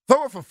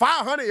 throwing for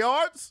 500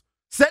 yards,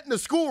 setting the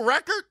school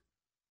record?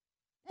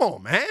 Come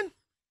on, man.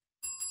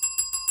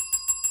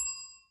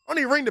 I don't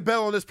even ring the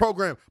bell on this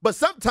program, but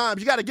sometimes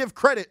you got to give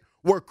credit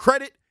where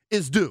credit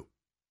is due.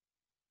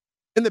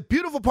 And the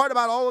beautiful part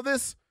about all of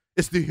this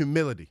is the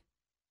humility,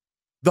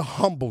 the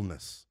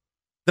humbleness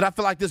that I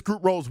feel like this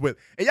group rolls with.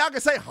 And y'all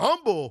can say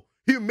humble,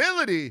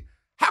 humility.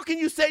 How can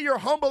you say you're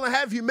humble and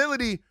have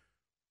humility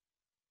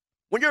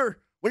when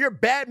you're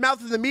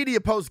bad-mouthing the media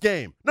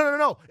post-game?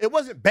 No. It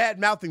wasn't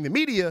bad-mouthing the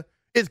media.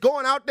 It's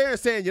going out there and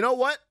saying, you know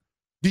what?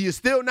 Do you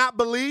still not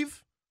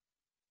believe?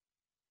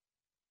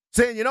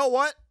 Saying, you know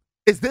what?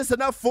 Is this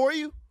enough for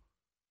you?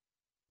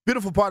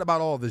 Beautiful part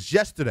about all of this,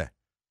 yesterday,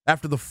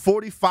 after the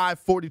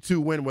 45-42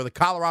 win where the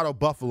Colorado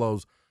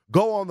Buffaloes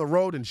go on the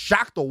road and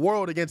shock the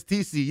world against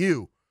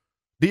TCU,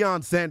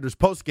 Deion Sanders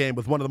post-game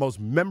with one of the most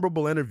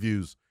memorable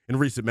interviews in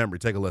recent memory.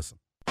 Take a listen.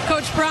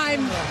 Coach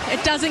Prime,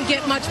 it doesn't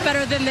get much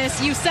better than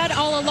this. You said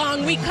all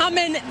along, we come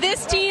in,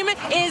 this team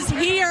is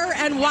here,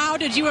 and wow,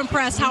 did you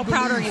impress. How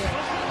proud are you?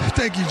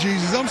 Thank you,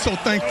 Jesus. I'm so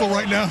thankful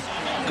right now.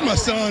 My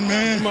son,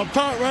 man. My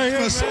part right here.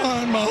 My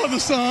son, my other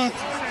son.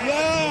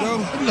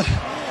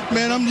 Yeah.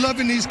 Man, I'm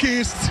loving these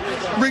kids.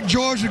 Rick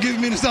George for giving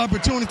me this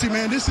opportunity,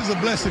 man. This is a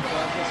blessing.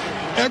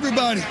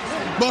 Everybody,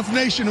 Buff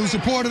Nation who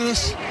supported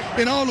us,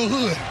 and all the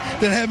hood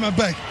that had my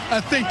back. I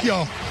thank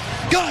y'all.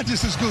 God,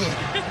 this is good.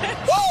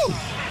 Woo!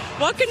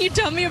 What can you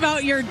tell me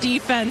about your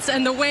defense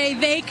and the way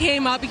they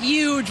came up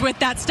huge with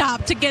that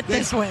stop to get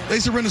this win?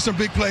 They surrendered some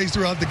big plays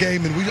throughout the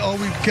game, and all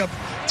we kept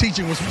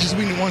teaching was just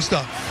we need one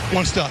stop.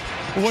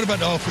 But what about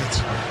the offense?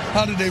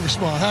 How did they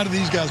respond? How did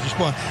these guys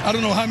respond? I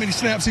don't know how many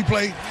snaps he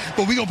played,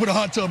 but we're going to put a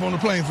hot tub on the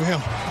plane for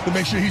him to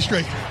make sure he's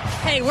straight.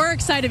 Hey, we're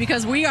excited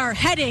because we are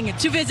heading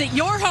to visit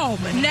your home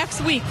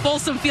next week,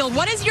 Folsom Field.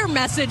 What is your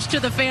message to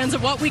the fans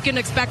of what we can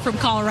expect from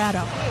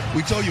Colorado?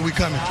 We told you we're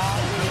coming.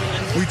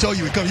 We told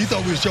you we're coming. You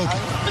thought we was joking.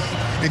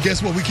 And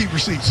guess what? We keep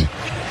receipts.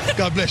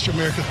 God bless you,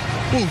 America.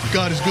 Ooh,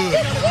 God is good.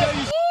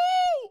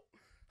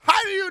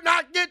 How do you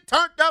not get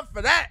turned up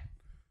for that?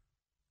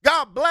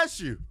 God bless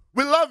you.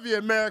 We love you,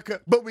 America,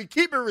 but we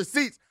keep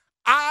receipts.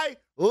 I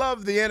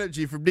love the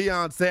energy from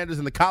Deion Sanders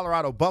and the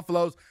Colorado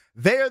Buffaloes.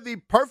 They are the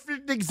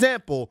perfect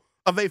example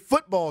of a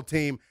football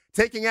team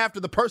taking after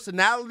the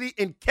personality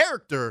and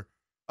character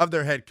of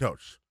their head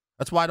coach.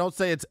 That's why I don't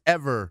say it's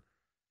ever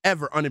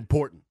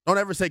unimportant. Don't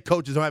ever say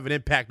coaches don't have an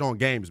impact on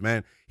games,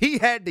 man. He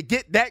had to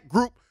get that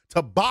group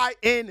to buy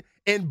in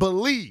and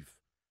believe,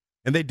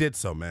 and they did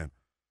so, man.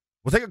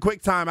 We'll take a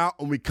quick time out.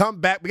 When we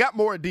come back, we got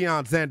more of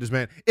Deion Sanders,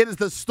 man. It is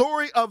the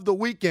story of the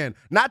weekend,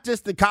 not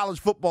just in college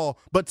football,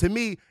 but to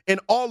me, in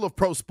all of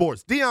pro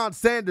sports. Deion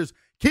Sanders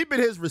keeping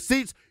his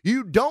receipts.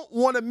 You don't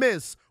want to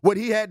miss what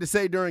he had to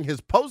say during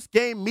his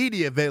post-game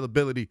media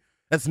availability.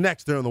 That's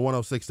next during the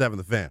 106.7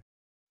 The Fan.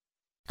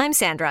 I'm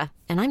Sandra,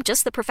 and I'm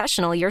just the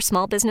professional your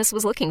small business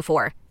was looking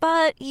for.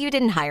 But you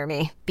didn't hire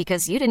me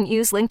because you didn't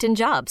use LinkedIn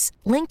Jobs.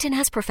 LinkedIn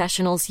has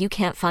professionals you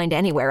can't find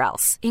anywhere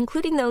else,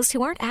 including those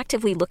who aren't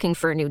actively looking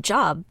for a new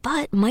job,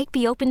 but might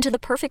be open to the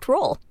perfect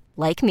role,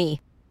 like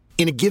me.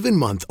 In a given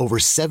month, over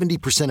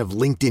 70% of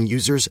LinkedIn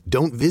users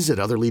don't visit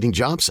other leading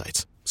job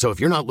sites. So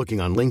if you're not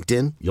looking on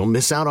LinkedIn, you'll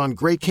miss out on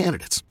great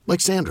candidates like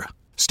Sandra.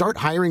 Start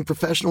hiring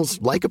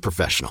professionals like a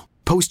professional.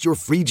 Post your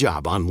free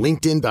job on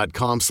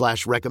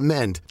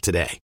linkedin.com/recommend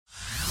today.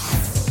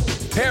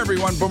 Hey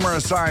everyone, Boomer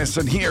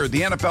Esiason here.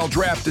 The NFL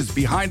Draft is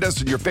behind us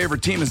and your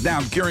favorite team is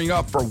now gearing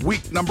up for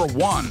week number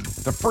 1.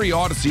 The free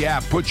Odyssey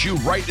app puts you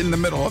right in the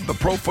middle of the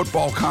pro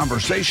football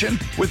conversation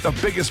with the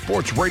biggest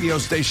sports radio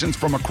stations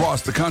from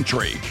across the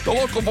country. The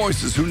local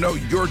voices who know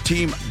your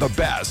team the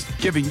best,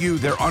 giving you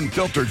their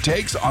unfiltered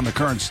takes on the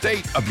current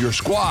state of your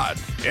squad.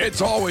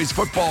 It's always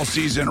football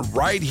season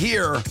right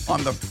here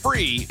on the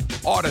free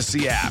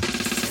Odyssey app.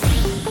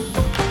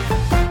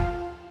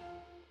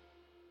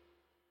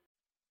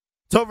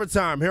 It's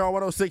overtime here on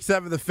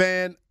 106.7 The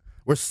Fan.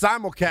 We're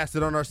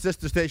simulcasted on our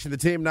sister station, the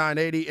Team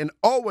 980, and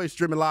always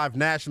streaming live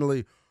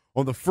nationally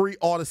on the free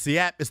Odyssey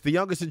app. It's the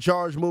youngest in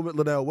charge movement,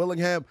 Lynnell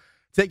Willingham,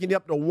 taking you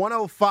up to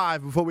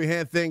 105 before we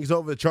hand things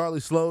over to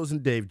Charlie Slows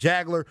and Dave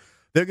Jagler.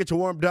 They'll get you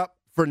warmed up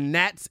for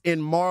Nats and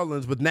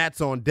Marlins with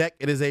Nats on deck.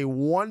 It is a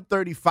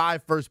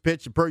 1:35 first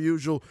pitch, and per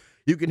usual,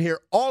 you can hear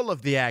all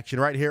of the action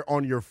right here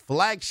on your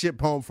flagship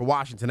home for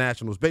Washington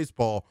Nationals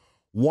baseball,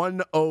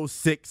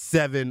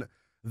 106.7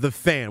 The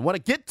Fan. Want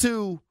to get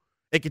to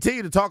and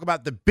continue to talk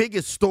about the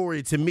biggest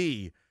story to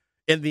me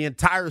in the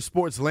entire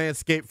sports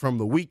landscape from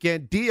the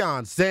weekend.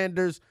 Deion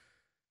Sanders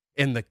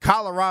and the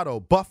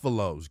Colorado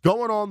Buffaloes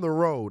going on the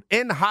road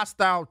in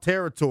hostile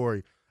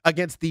territory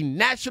against the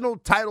national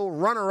title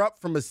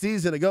runner-up from a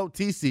season ago,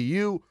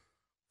 TCU.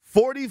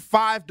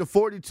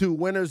 45-42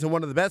 winners in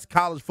one of the best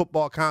college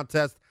football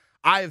contests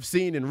I have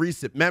seen in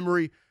recent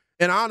memory.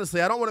 And honestly,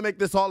 I don't want to make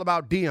this all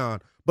about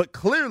Deion, but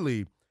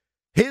clearly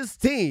his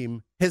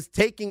team is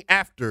taking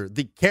after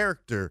the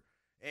character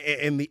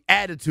and the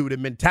attitude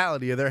and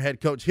mentality of their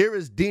head coach. Here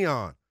is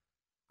Deion.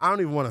 I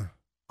don't even want to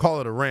call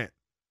it a rant,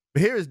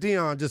 but here is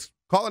Deion just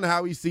calling it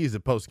how he sees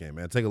it postgame,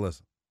 man. Take a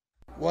listen.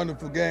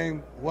 Wonderful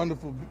game,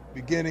 wonderful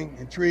beginning,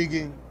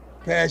 intriguing,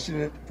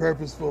 passionate,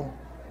 purposeful.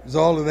 It was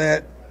all of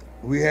that.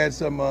 We had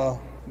some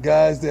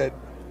guys that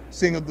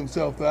singled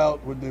themselves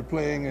out with their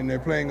playing and their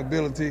playing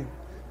ability.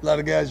 A lot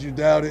of guys you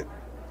doubted.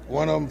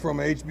 One of them from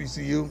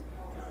HBCU.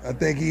 I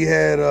think he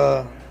had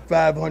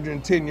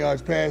 510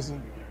 yards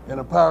passing in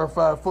a Power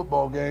 5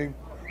 football game,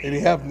 and he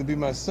happened to be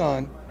my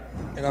son,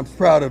 and I'm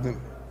proud of him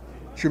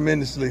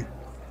tremendously.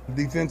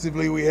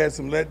 Defensively, we had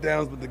some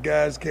letdowns, but the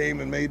guys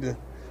came and made the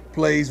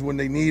plays when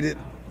they needed.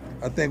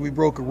 I think we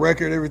broke a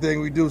record.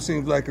 Everything we do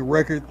seems like a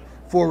record.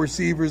 4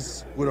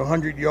 receivers with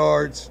 100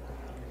 yards.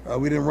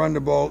 We didn't run the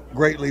ball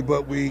greatly,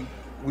 but we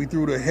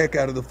threw the heck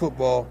out of the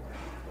football.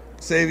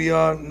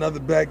 Savion,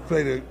 another back,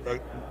 played a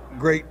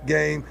great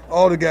game.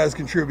 All the guys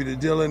contributed,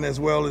 Dylan as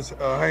well as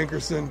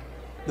Hankerson.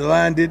 The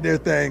line did their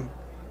thing,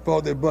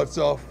 fought their butts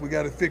off. We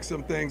got to fix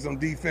some things on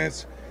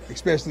defense,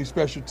 especially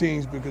special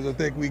teams, because I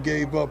think we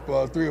gave up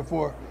 3 or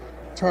 4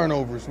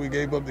 turnovers. We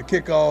gave up the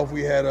kickoff.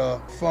 We had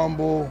a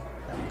fumble.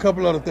 A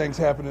couple other things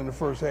happened in the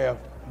first half.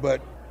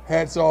 But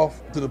hats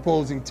off to the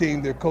opposing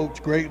team. Their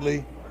coach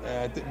greatly.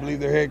 I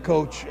believe their head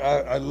coach,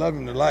 I love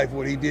him to life,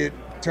 what he did,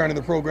 turning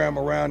the program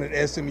around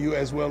at SMU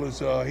as well as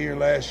here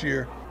last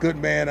year. Good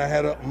man. I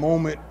had a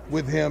moment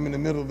with him in the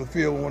middle of the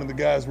field when one of the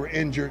guys were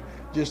injured,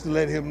 just to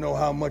let him know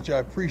how much I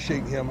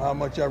appreciate him, how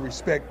much I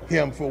respect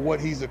him for what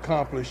he's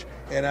accomplished,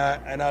 and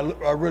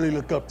I really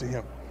look up to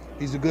him.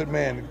 He's a good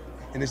man,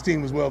 and his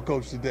team was well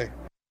coached today.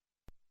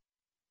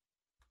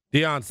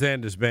 Deion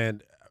Sanders,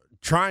 man,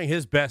 trying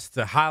his best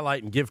to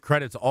highlight and give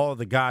credit to all of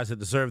the guys that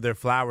deserve their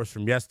flowers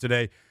from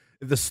yesterday.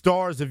 The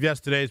stars of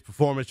yesterday's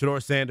performance,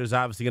 Shedeur Sanders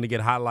obviously going to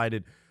get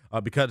highlighted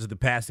because of the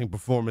passing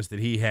performance that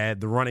he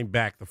had. The running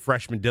back, the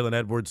freshman Dylan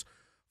Edwards,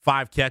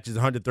 5 catches,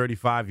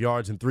 135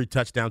 yards, and 3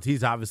 touchdowns.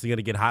 He's obviously going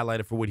to get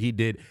highlighted for what he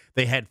did.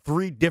 They had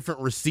 3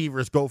 different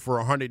receivers go for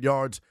 100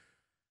 yards.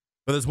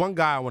 But there's one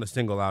guy I want to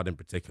single out in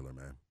particular,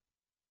 man.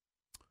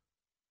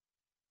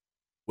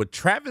 What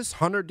Travis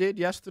Hunter did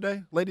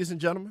yesterday, ladies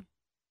and gentlemen,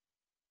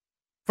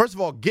 first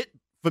of all, get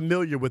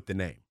familiar with the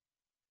name.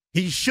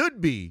 He should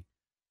be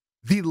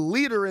the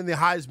leader in the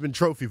Heisman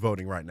Trophy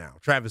voting right now,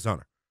 Travis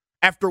Hunter.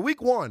 After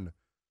week one,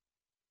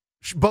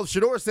 both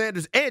Shedeur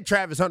Sanders and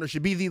Travis Hunter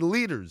should be the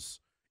leaders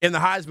in the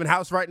Heisman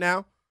house right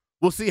now.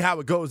 We'll see how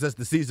it goes as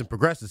the season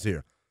progresses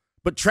here.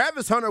 But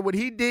Travis Hunter, what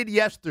he did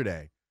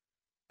yesterday,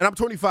 and I'm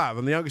 25,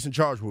 I'm the youngest in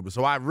charge movement,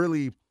 so I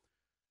really,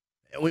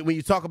 when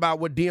you talk about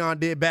what Deion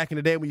did back in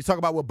the day, when you talk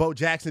about what Bo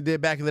Jackson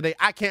did back in the day,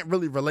 I can't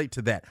really relate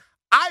to that.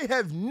 I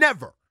have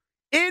never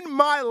in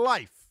my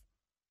life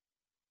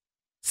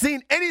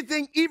seen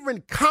anything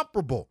even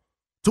comparable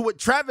to what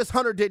Travis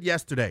Hunter did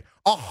yesterday.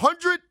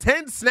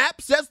 110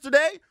 snaps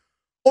yesterday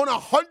on a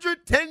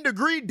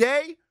 110-degree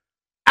day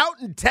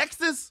out in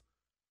Texas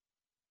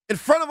in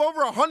front of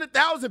over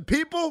 100,000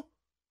 people.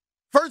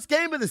 First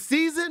game of the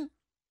season,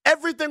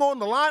 everything on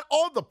the line,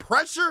 all the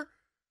pressure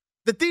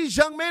that these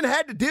young men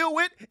had to deal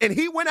with, and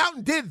he went out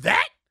and did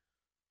that?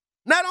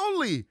 Not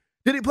only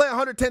did he play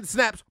 110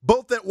 snaps,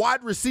 both at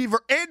wide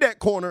receiver and at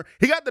corner,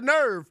 he got the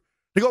nerve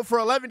to go for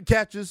 11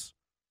 catches,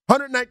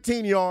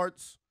 119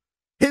 yards.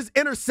 His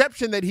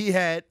interception that he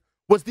had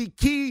was the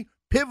key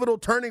pivotal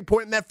turning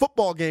point in that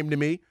football game to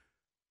me.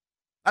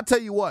 I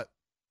tell you what,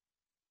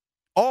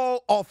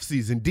 all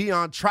offseason,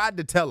 Deion tried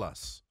to tell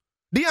us,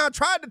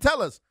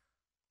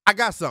 I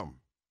got something.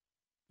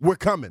 We're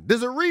coming.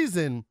 There's a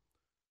reason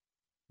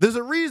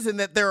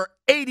that there are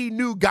 80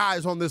 new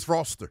guys on this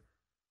roster.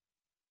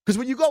 Because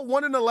when you go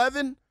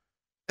 1-11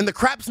 and the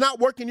crap's not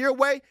working your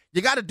way,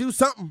 you got to do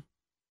something.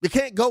 You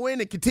can't go in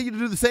and continue to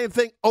do the same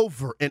thing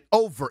over and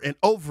over and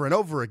over and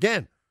over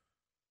again.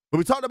 But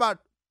we talked about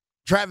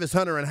Travis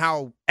Hunter and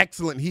how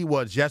excellent he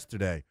was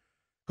yesterday.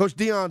 Coach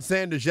Deion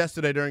Sanders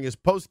yesterday during his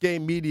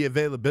post-game media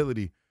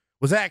availability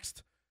was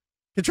asked,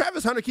 can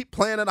Travis Hunter keep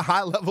playing at a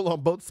high level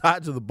on both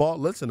sides of the ball?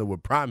 Listen to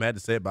what Prime had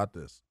to say about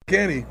this.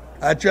 Kenny,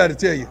 I try to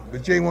tell you,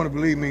 but you ain't want to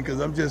believe me because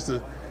I'm just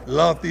a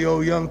lofty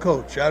old young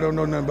coach. I don't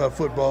know nothing about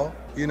football.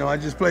 You know, I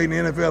just played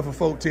in the NFL for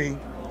 14,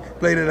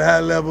 played at a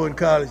high level in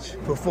college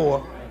for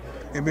 4,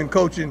 and been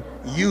coaching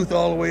youth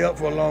all the way up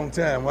for a long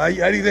time. How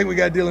do you think we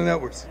got Dylan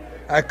Edwards?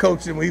 I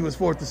coached him when he was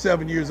 4 to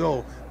 7 years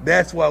old.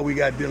 That's why we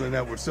got Dylan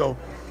Edwards. So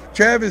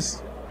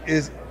Travis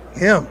is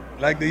him,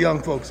 like the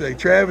young folks say.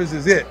 Travis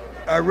is it.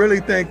 I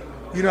really think,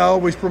 you know, I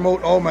always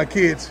promote all my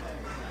kids.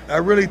 I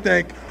really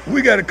think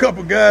we got a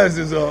couple guys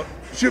that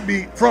should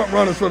be front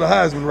runners for the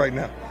Heisman right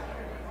now.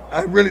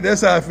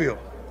 That's how I feel.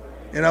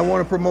 And I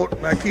want to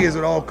promote my kids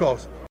at all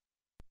costs.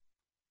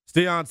 It's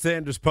Deion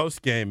Sanders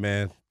postgame,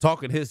 man,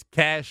 talking his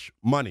cash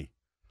money.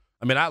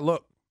 I mean, I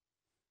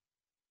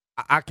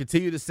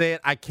continue to say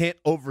it. I can't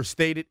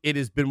overstate it. It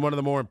has been one of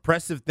the more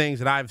impressive things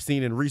that I've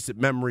seen in recent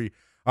memory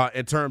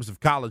in terms of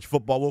college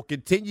football. We'll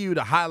continue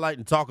to highlight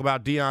and talk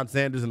about Deion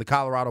Sanders and the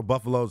Colorado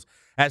Buffaloes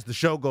as the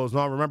show goes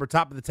on. Remember,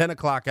 top of the 10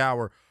 o'clock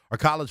hour, our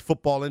college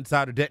football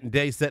insider Denton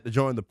Day set to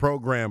join the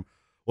program.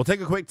 We'll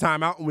take a quick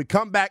time out. When we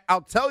come back,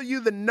 I'll tell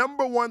you the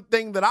number one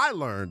thing that I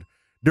learned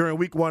during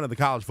week one of the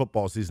college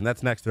football season.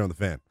 That's next here on The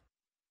Fan.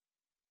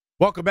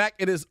 Welcome back.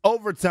 It is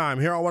overtime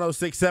here on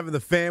 106.7 The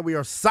Fan. We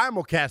are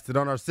simulcasted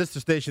on our sister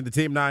station, the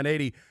Team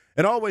 980,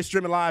 and always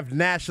streaming live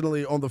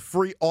nationally on the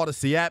free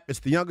Odyssey app. It's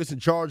the youngest in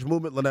charge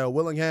movement, Lynnell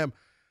Willingham,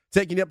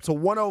 taking you up to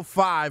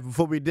 105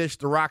 before we dish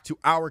the rock to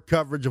our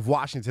coverage of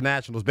Washington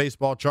Nationals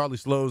baseball. Charlie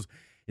Slows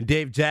and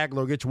Dave Jagler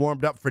will get you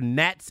warmed up for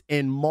Nats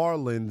and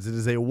Marlins. It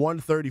is a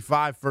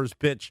 1:35 first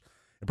pitch.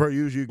 And per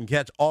usual, you can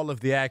catch all of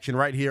the action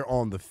right here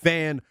on The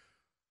Fan.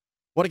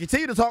 Want to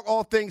continue to talk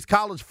all things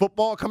college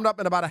football? Coming up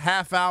in about a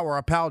half hour,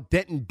 our pal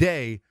Denton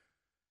Day,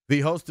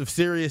 the host of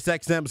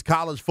SiriusXM's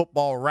college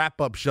football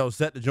wrap-up show,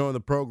 set to join the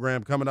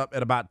program coming up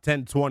at about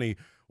 10:20.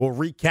 We'll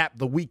recap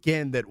the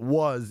weekend that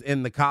was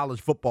in the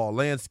college football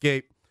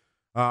landscape.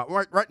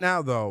 Right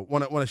now, though,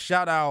 want to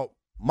shout out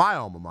my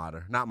alma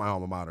mater, not my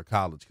alma mater,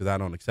 college, because I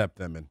don't accept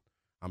them, and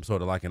I'm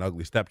sort of like an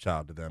ugly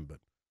stepchild to them, but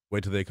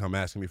wait till they come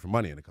asking me for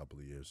money in a couple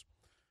of years.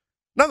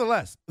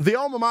 Nonetheless, the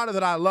alma mater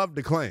that I love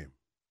to claim,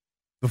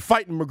 the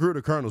Fighting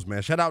Magruder Colonels,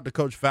 man. Shout out to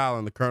Coach Fowler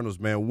and the Colonels,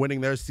 man,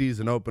 winning their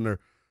season opener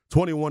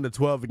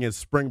 21-12 against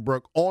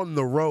Springbrook on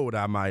the road,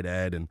 I might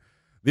add. And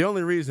the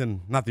only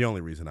reason, not the only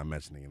reason I'm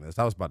mentioning this,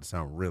 I was about to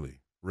sound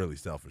really, really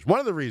selfish. One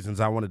of the reasons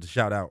I wanted to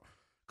shout out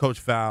Coach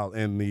Fowler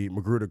and the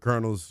Magruder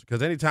Colonels,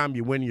 because anytime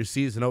you win your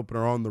season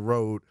opener on the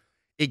road,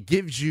 it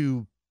gives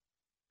you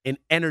an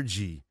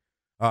energy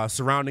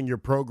surrounding your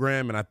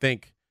program. And I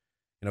think,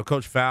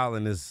 Coach Fowler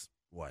in his,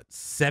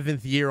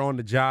 7th year on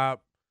the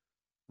job,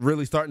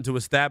 really starting to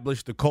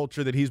establish the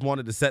culture that he's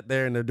wanted to set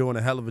there, and they're doing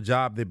a hell of a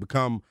job. They've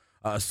become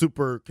a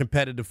super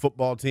competitive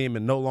football team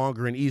and no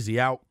longer an easy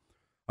out.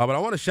 But I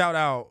want to shout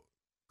out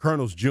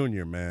Colonels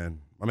Jr., man.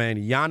 My man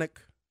Yannick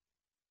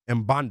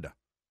Mbanda,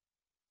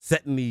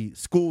 setting the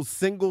school's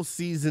single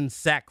game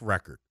sack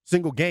record,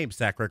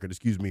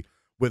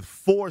 with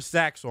 4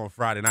 sacks on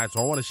Friday night.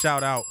 So I want to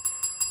shout out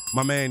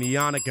my man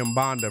Yannick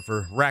Mbanda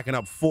for racking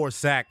up 4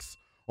 sacks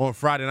on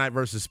Friday night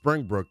versus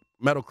Springbrook.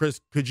 Metal Chris,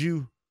 could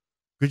you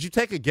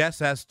take a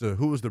guess as to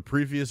who was the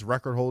previous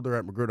record holder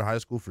at Magruder High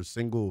School for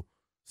single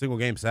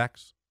game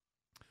sacks?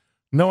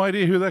 No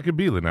idea who that could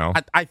be, Lynnell.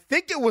 I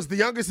think it was the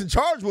youngest in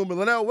charge movement,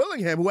 Lynnell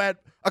Willingham, who had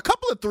a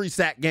couple of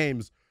 3-sack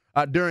games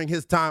during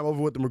his time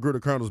over with the Magruder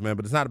Colonels, man.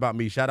 But it's not about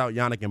me. Shout out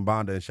Yannick and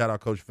Bonda, and shout out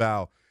Coach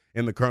Fowl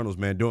and the Colonels,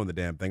 man, doing the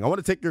damn thing. I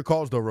want to take your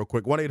calls, though, real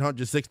quick.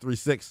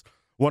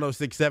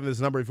 1-800-636-1067 is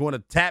the number. If you want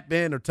to tap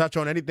in or touch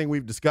on anything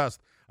we've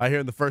discussed here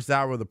in the first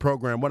hour of the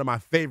program, one of my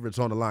favorites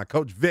on the line,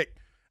 Coach Vic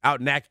out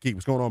in Acton.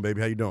 What's going on,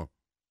 baby? How you doing?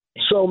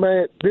 So,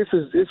 man,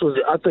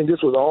 I think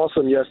this was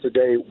awesome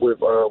yesterday with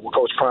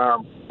Coach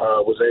Prime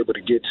was able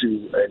to get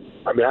to. And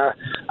I mean,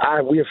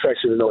 we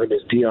affectionately know him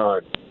as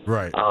Deion.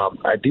 Right.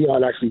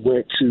 Deion actually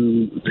went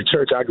to the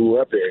church I grew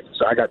up in,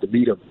 so I got to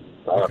meet him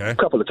a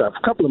couple of times,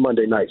 a couple of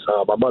Monday nights.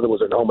 My mother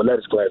was in the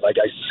homiletics class. Like,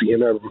 I used to see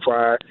him every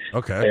Friday.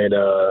 Okay. And,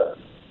 a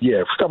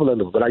couple of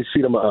them, but I used to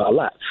see them a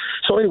lot.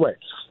 So, anyway,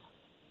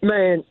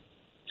 man,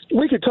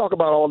 we could talk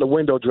about all the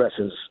window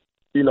dressings,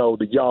 you know,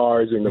 the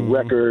yards and the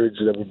records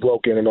that were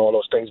broken and all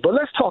those things. But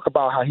let's talk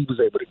about how he was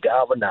able to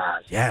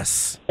galvanize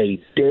a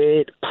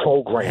dead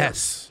program.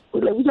 Yes.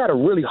 We got to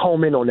really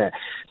home in on that.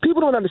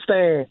 People don't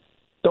understand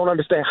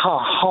how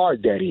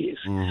hard that is.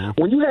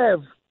 When you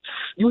have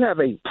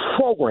a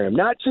program,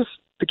 not just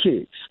the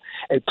kids,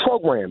 a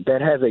program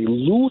that has a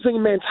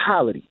losing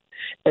mentality.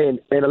 And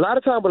a lot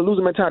of times with a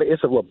losing mentality,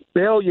 it's a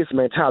rebellious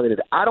mentality.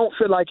 I don't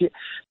feel like it.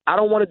 I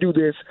don't want to do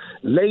this.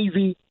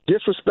 Lazy,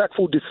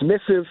 disrespectful,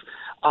 dismissive,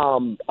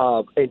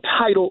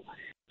 entitled.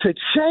 To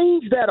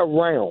change that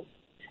around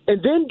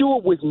and then do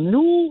it with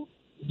new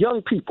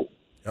young people,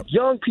 like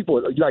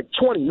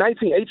 20,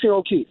 19,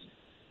 18-year-old kids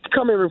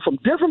coming in from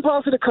different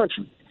parts of the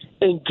country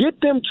and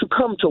get them to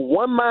come to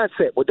one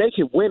mindset where they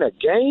can win a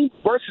game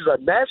versus a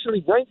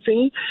nationally ranked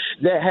team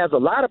that has a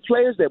lot of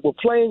players that were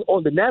playing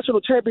on the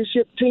national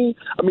championship team,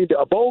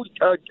 a bowl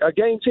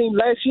game team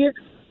last year.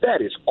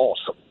 That is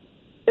awesome.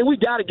 And we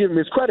got to give him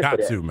his credit for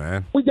that. Got to,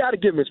 man. We got to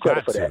give him his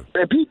credit for that.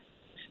 And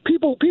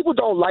people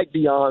don't like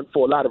Deion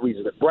for a lot of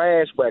reasons.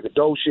 Brash,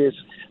 braggadocious,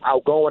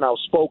 outgoing,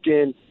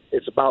 outspoken.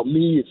 It's about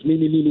me. It's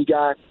me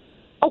guy.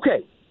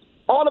 Okay,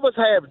 all of us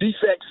have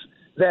defects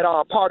that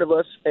are a part of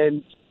us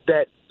and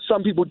that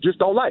some people just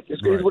don't like. It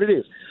is what it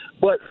is.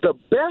 But the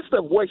best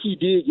of what he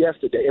did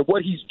yesterday and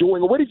what he's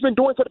doing and what he's been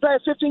doing for the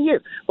past 15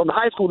 years from the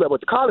high school level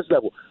to college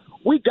level,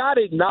 we got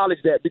to acknowledge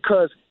that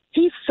because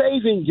he's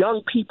saving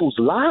young people's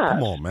lives.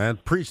 Come on, man.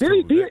 Preach there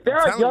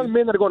are young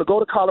men that are going to go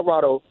to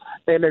Colorado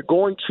and their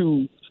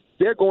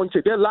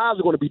lives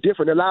are going to be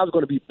different. Their lives are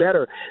going to be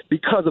better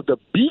because of the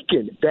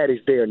beacon that is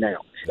there now.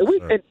 And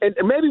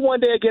maybe one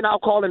day again I'll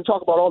call and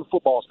talk about all the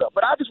football stuff.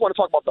 But I just want to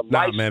talk about the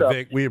life stuff.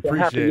 Vic, we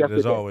appreciate it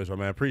as always, my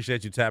man.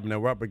 Appreciate you tapping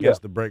in. We're up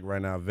against the break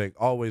right now, Vic.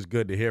 Always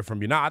good to hear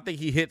from you. Now, I think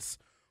he hits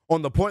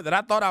on the point that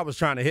I thought I was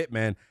trying to hit,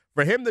 man.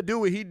 For him to do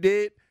what he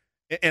did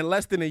in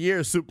less than a year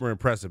is super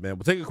impressive, man.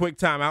 We'll take a quick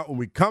time out. When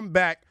we come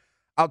back,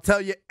 I'll tell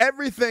you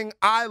everything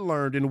I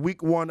learned in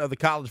week 1 of the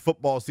college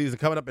football season.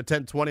 Coming up at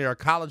 10:20, our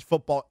college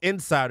football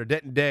insider,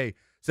 Denton Day,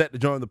 set to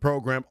join the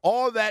program.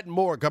 All that and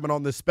more coming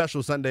on this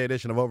special Sunday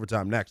edition of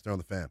Overtime next here on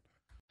The Fan.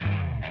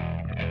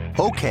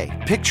 Okay,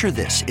 picture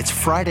this. It's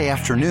Friday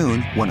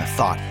afternoon when a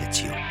thought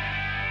hits you.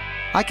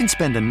 I can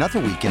spend another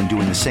weekend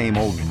doing the same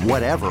old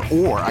whatever,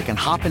 or I can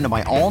hop into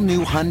my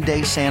all-new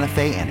Hyundai Santa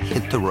Fe and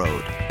hit the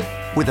road.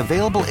 With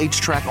available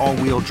H-Track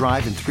all-wheel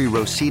drive and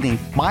 3-row seating,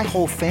 my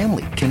whole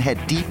family can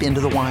head deep into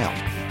the wild.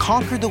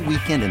 Conquer the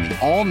weekend in the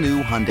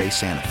all-new Hyundai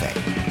Santa Fe.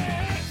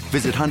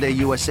 Visit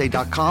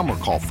HyundaiUSA.com or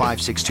call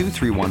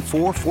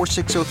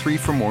 562-314-4603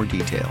 for more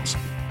details.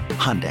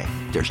 Hyundai,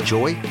 there's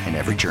joy in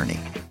every journey.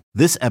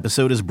 This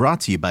episode is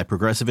brought to you by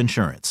Progressive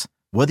Insurance.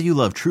 Whether you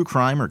love true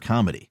crime or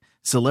comedy,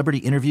 celebrity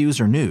interviews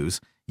or news,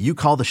 you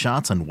call the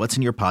shots on what's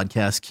in your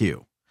podcast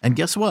queue. And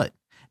guess what?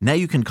 Now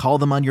you can call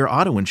them on your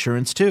auto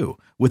insurance too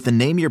with the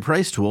Name Your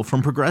Price tool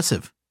from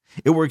Progressive.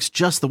 It works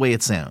just the way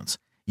it sounds.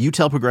 You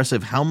tell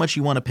Progressive how much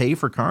you want to pay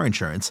for car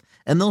insurance,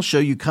 and they'll show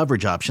you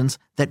coverage options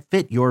that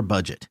fit your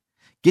budget.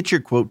 Get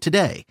your quote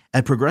today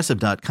at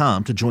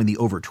Progressive.com to join the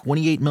over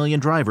 28 million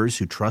drivers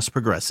who trust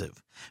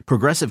Progressive.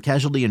 Progressive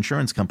Casualty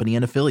Insurance Company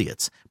and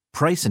Affiliates.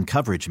 Price and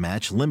coverage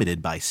match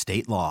limited by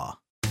state law.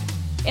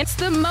 It's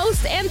the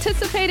most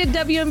anticipated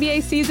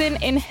WNBA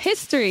season in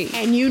history.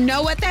 And you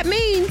know what that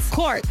means.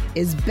 Court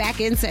is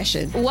back in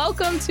session.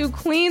 Welcome to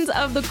Queens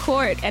of the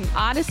Court, an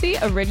Odyssey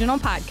original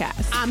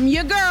podcast. I'm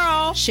your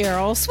girl,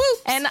 Cheryl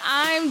Swoops. And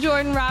I'm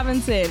Jordan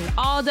Robinson.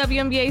 All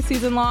WNBA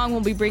season long,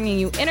 we'll be bringing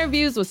you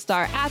interviews with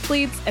star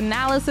athletes,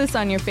 analysis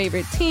on your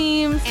favorite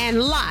teams,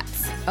 and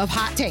lots of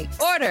hot takes.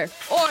 Order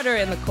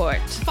in the court.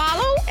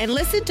 Follow and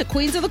listen to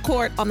Queens of the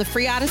Court on the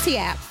free Odyssey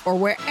app or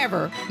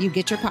wherever you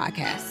get your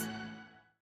podcasts.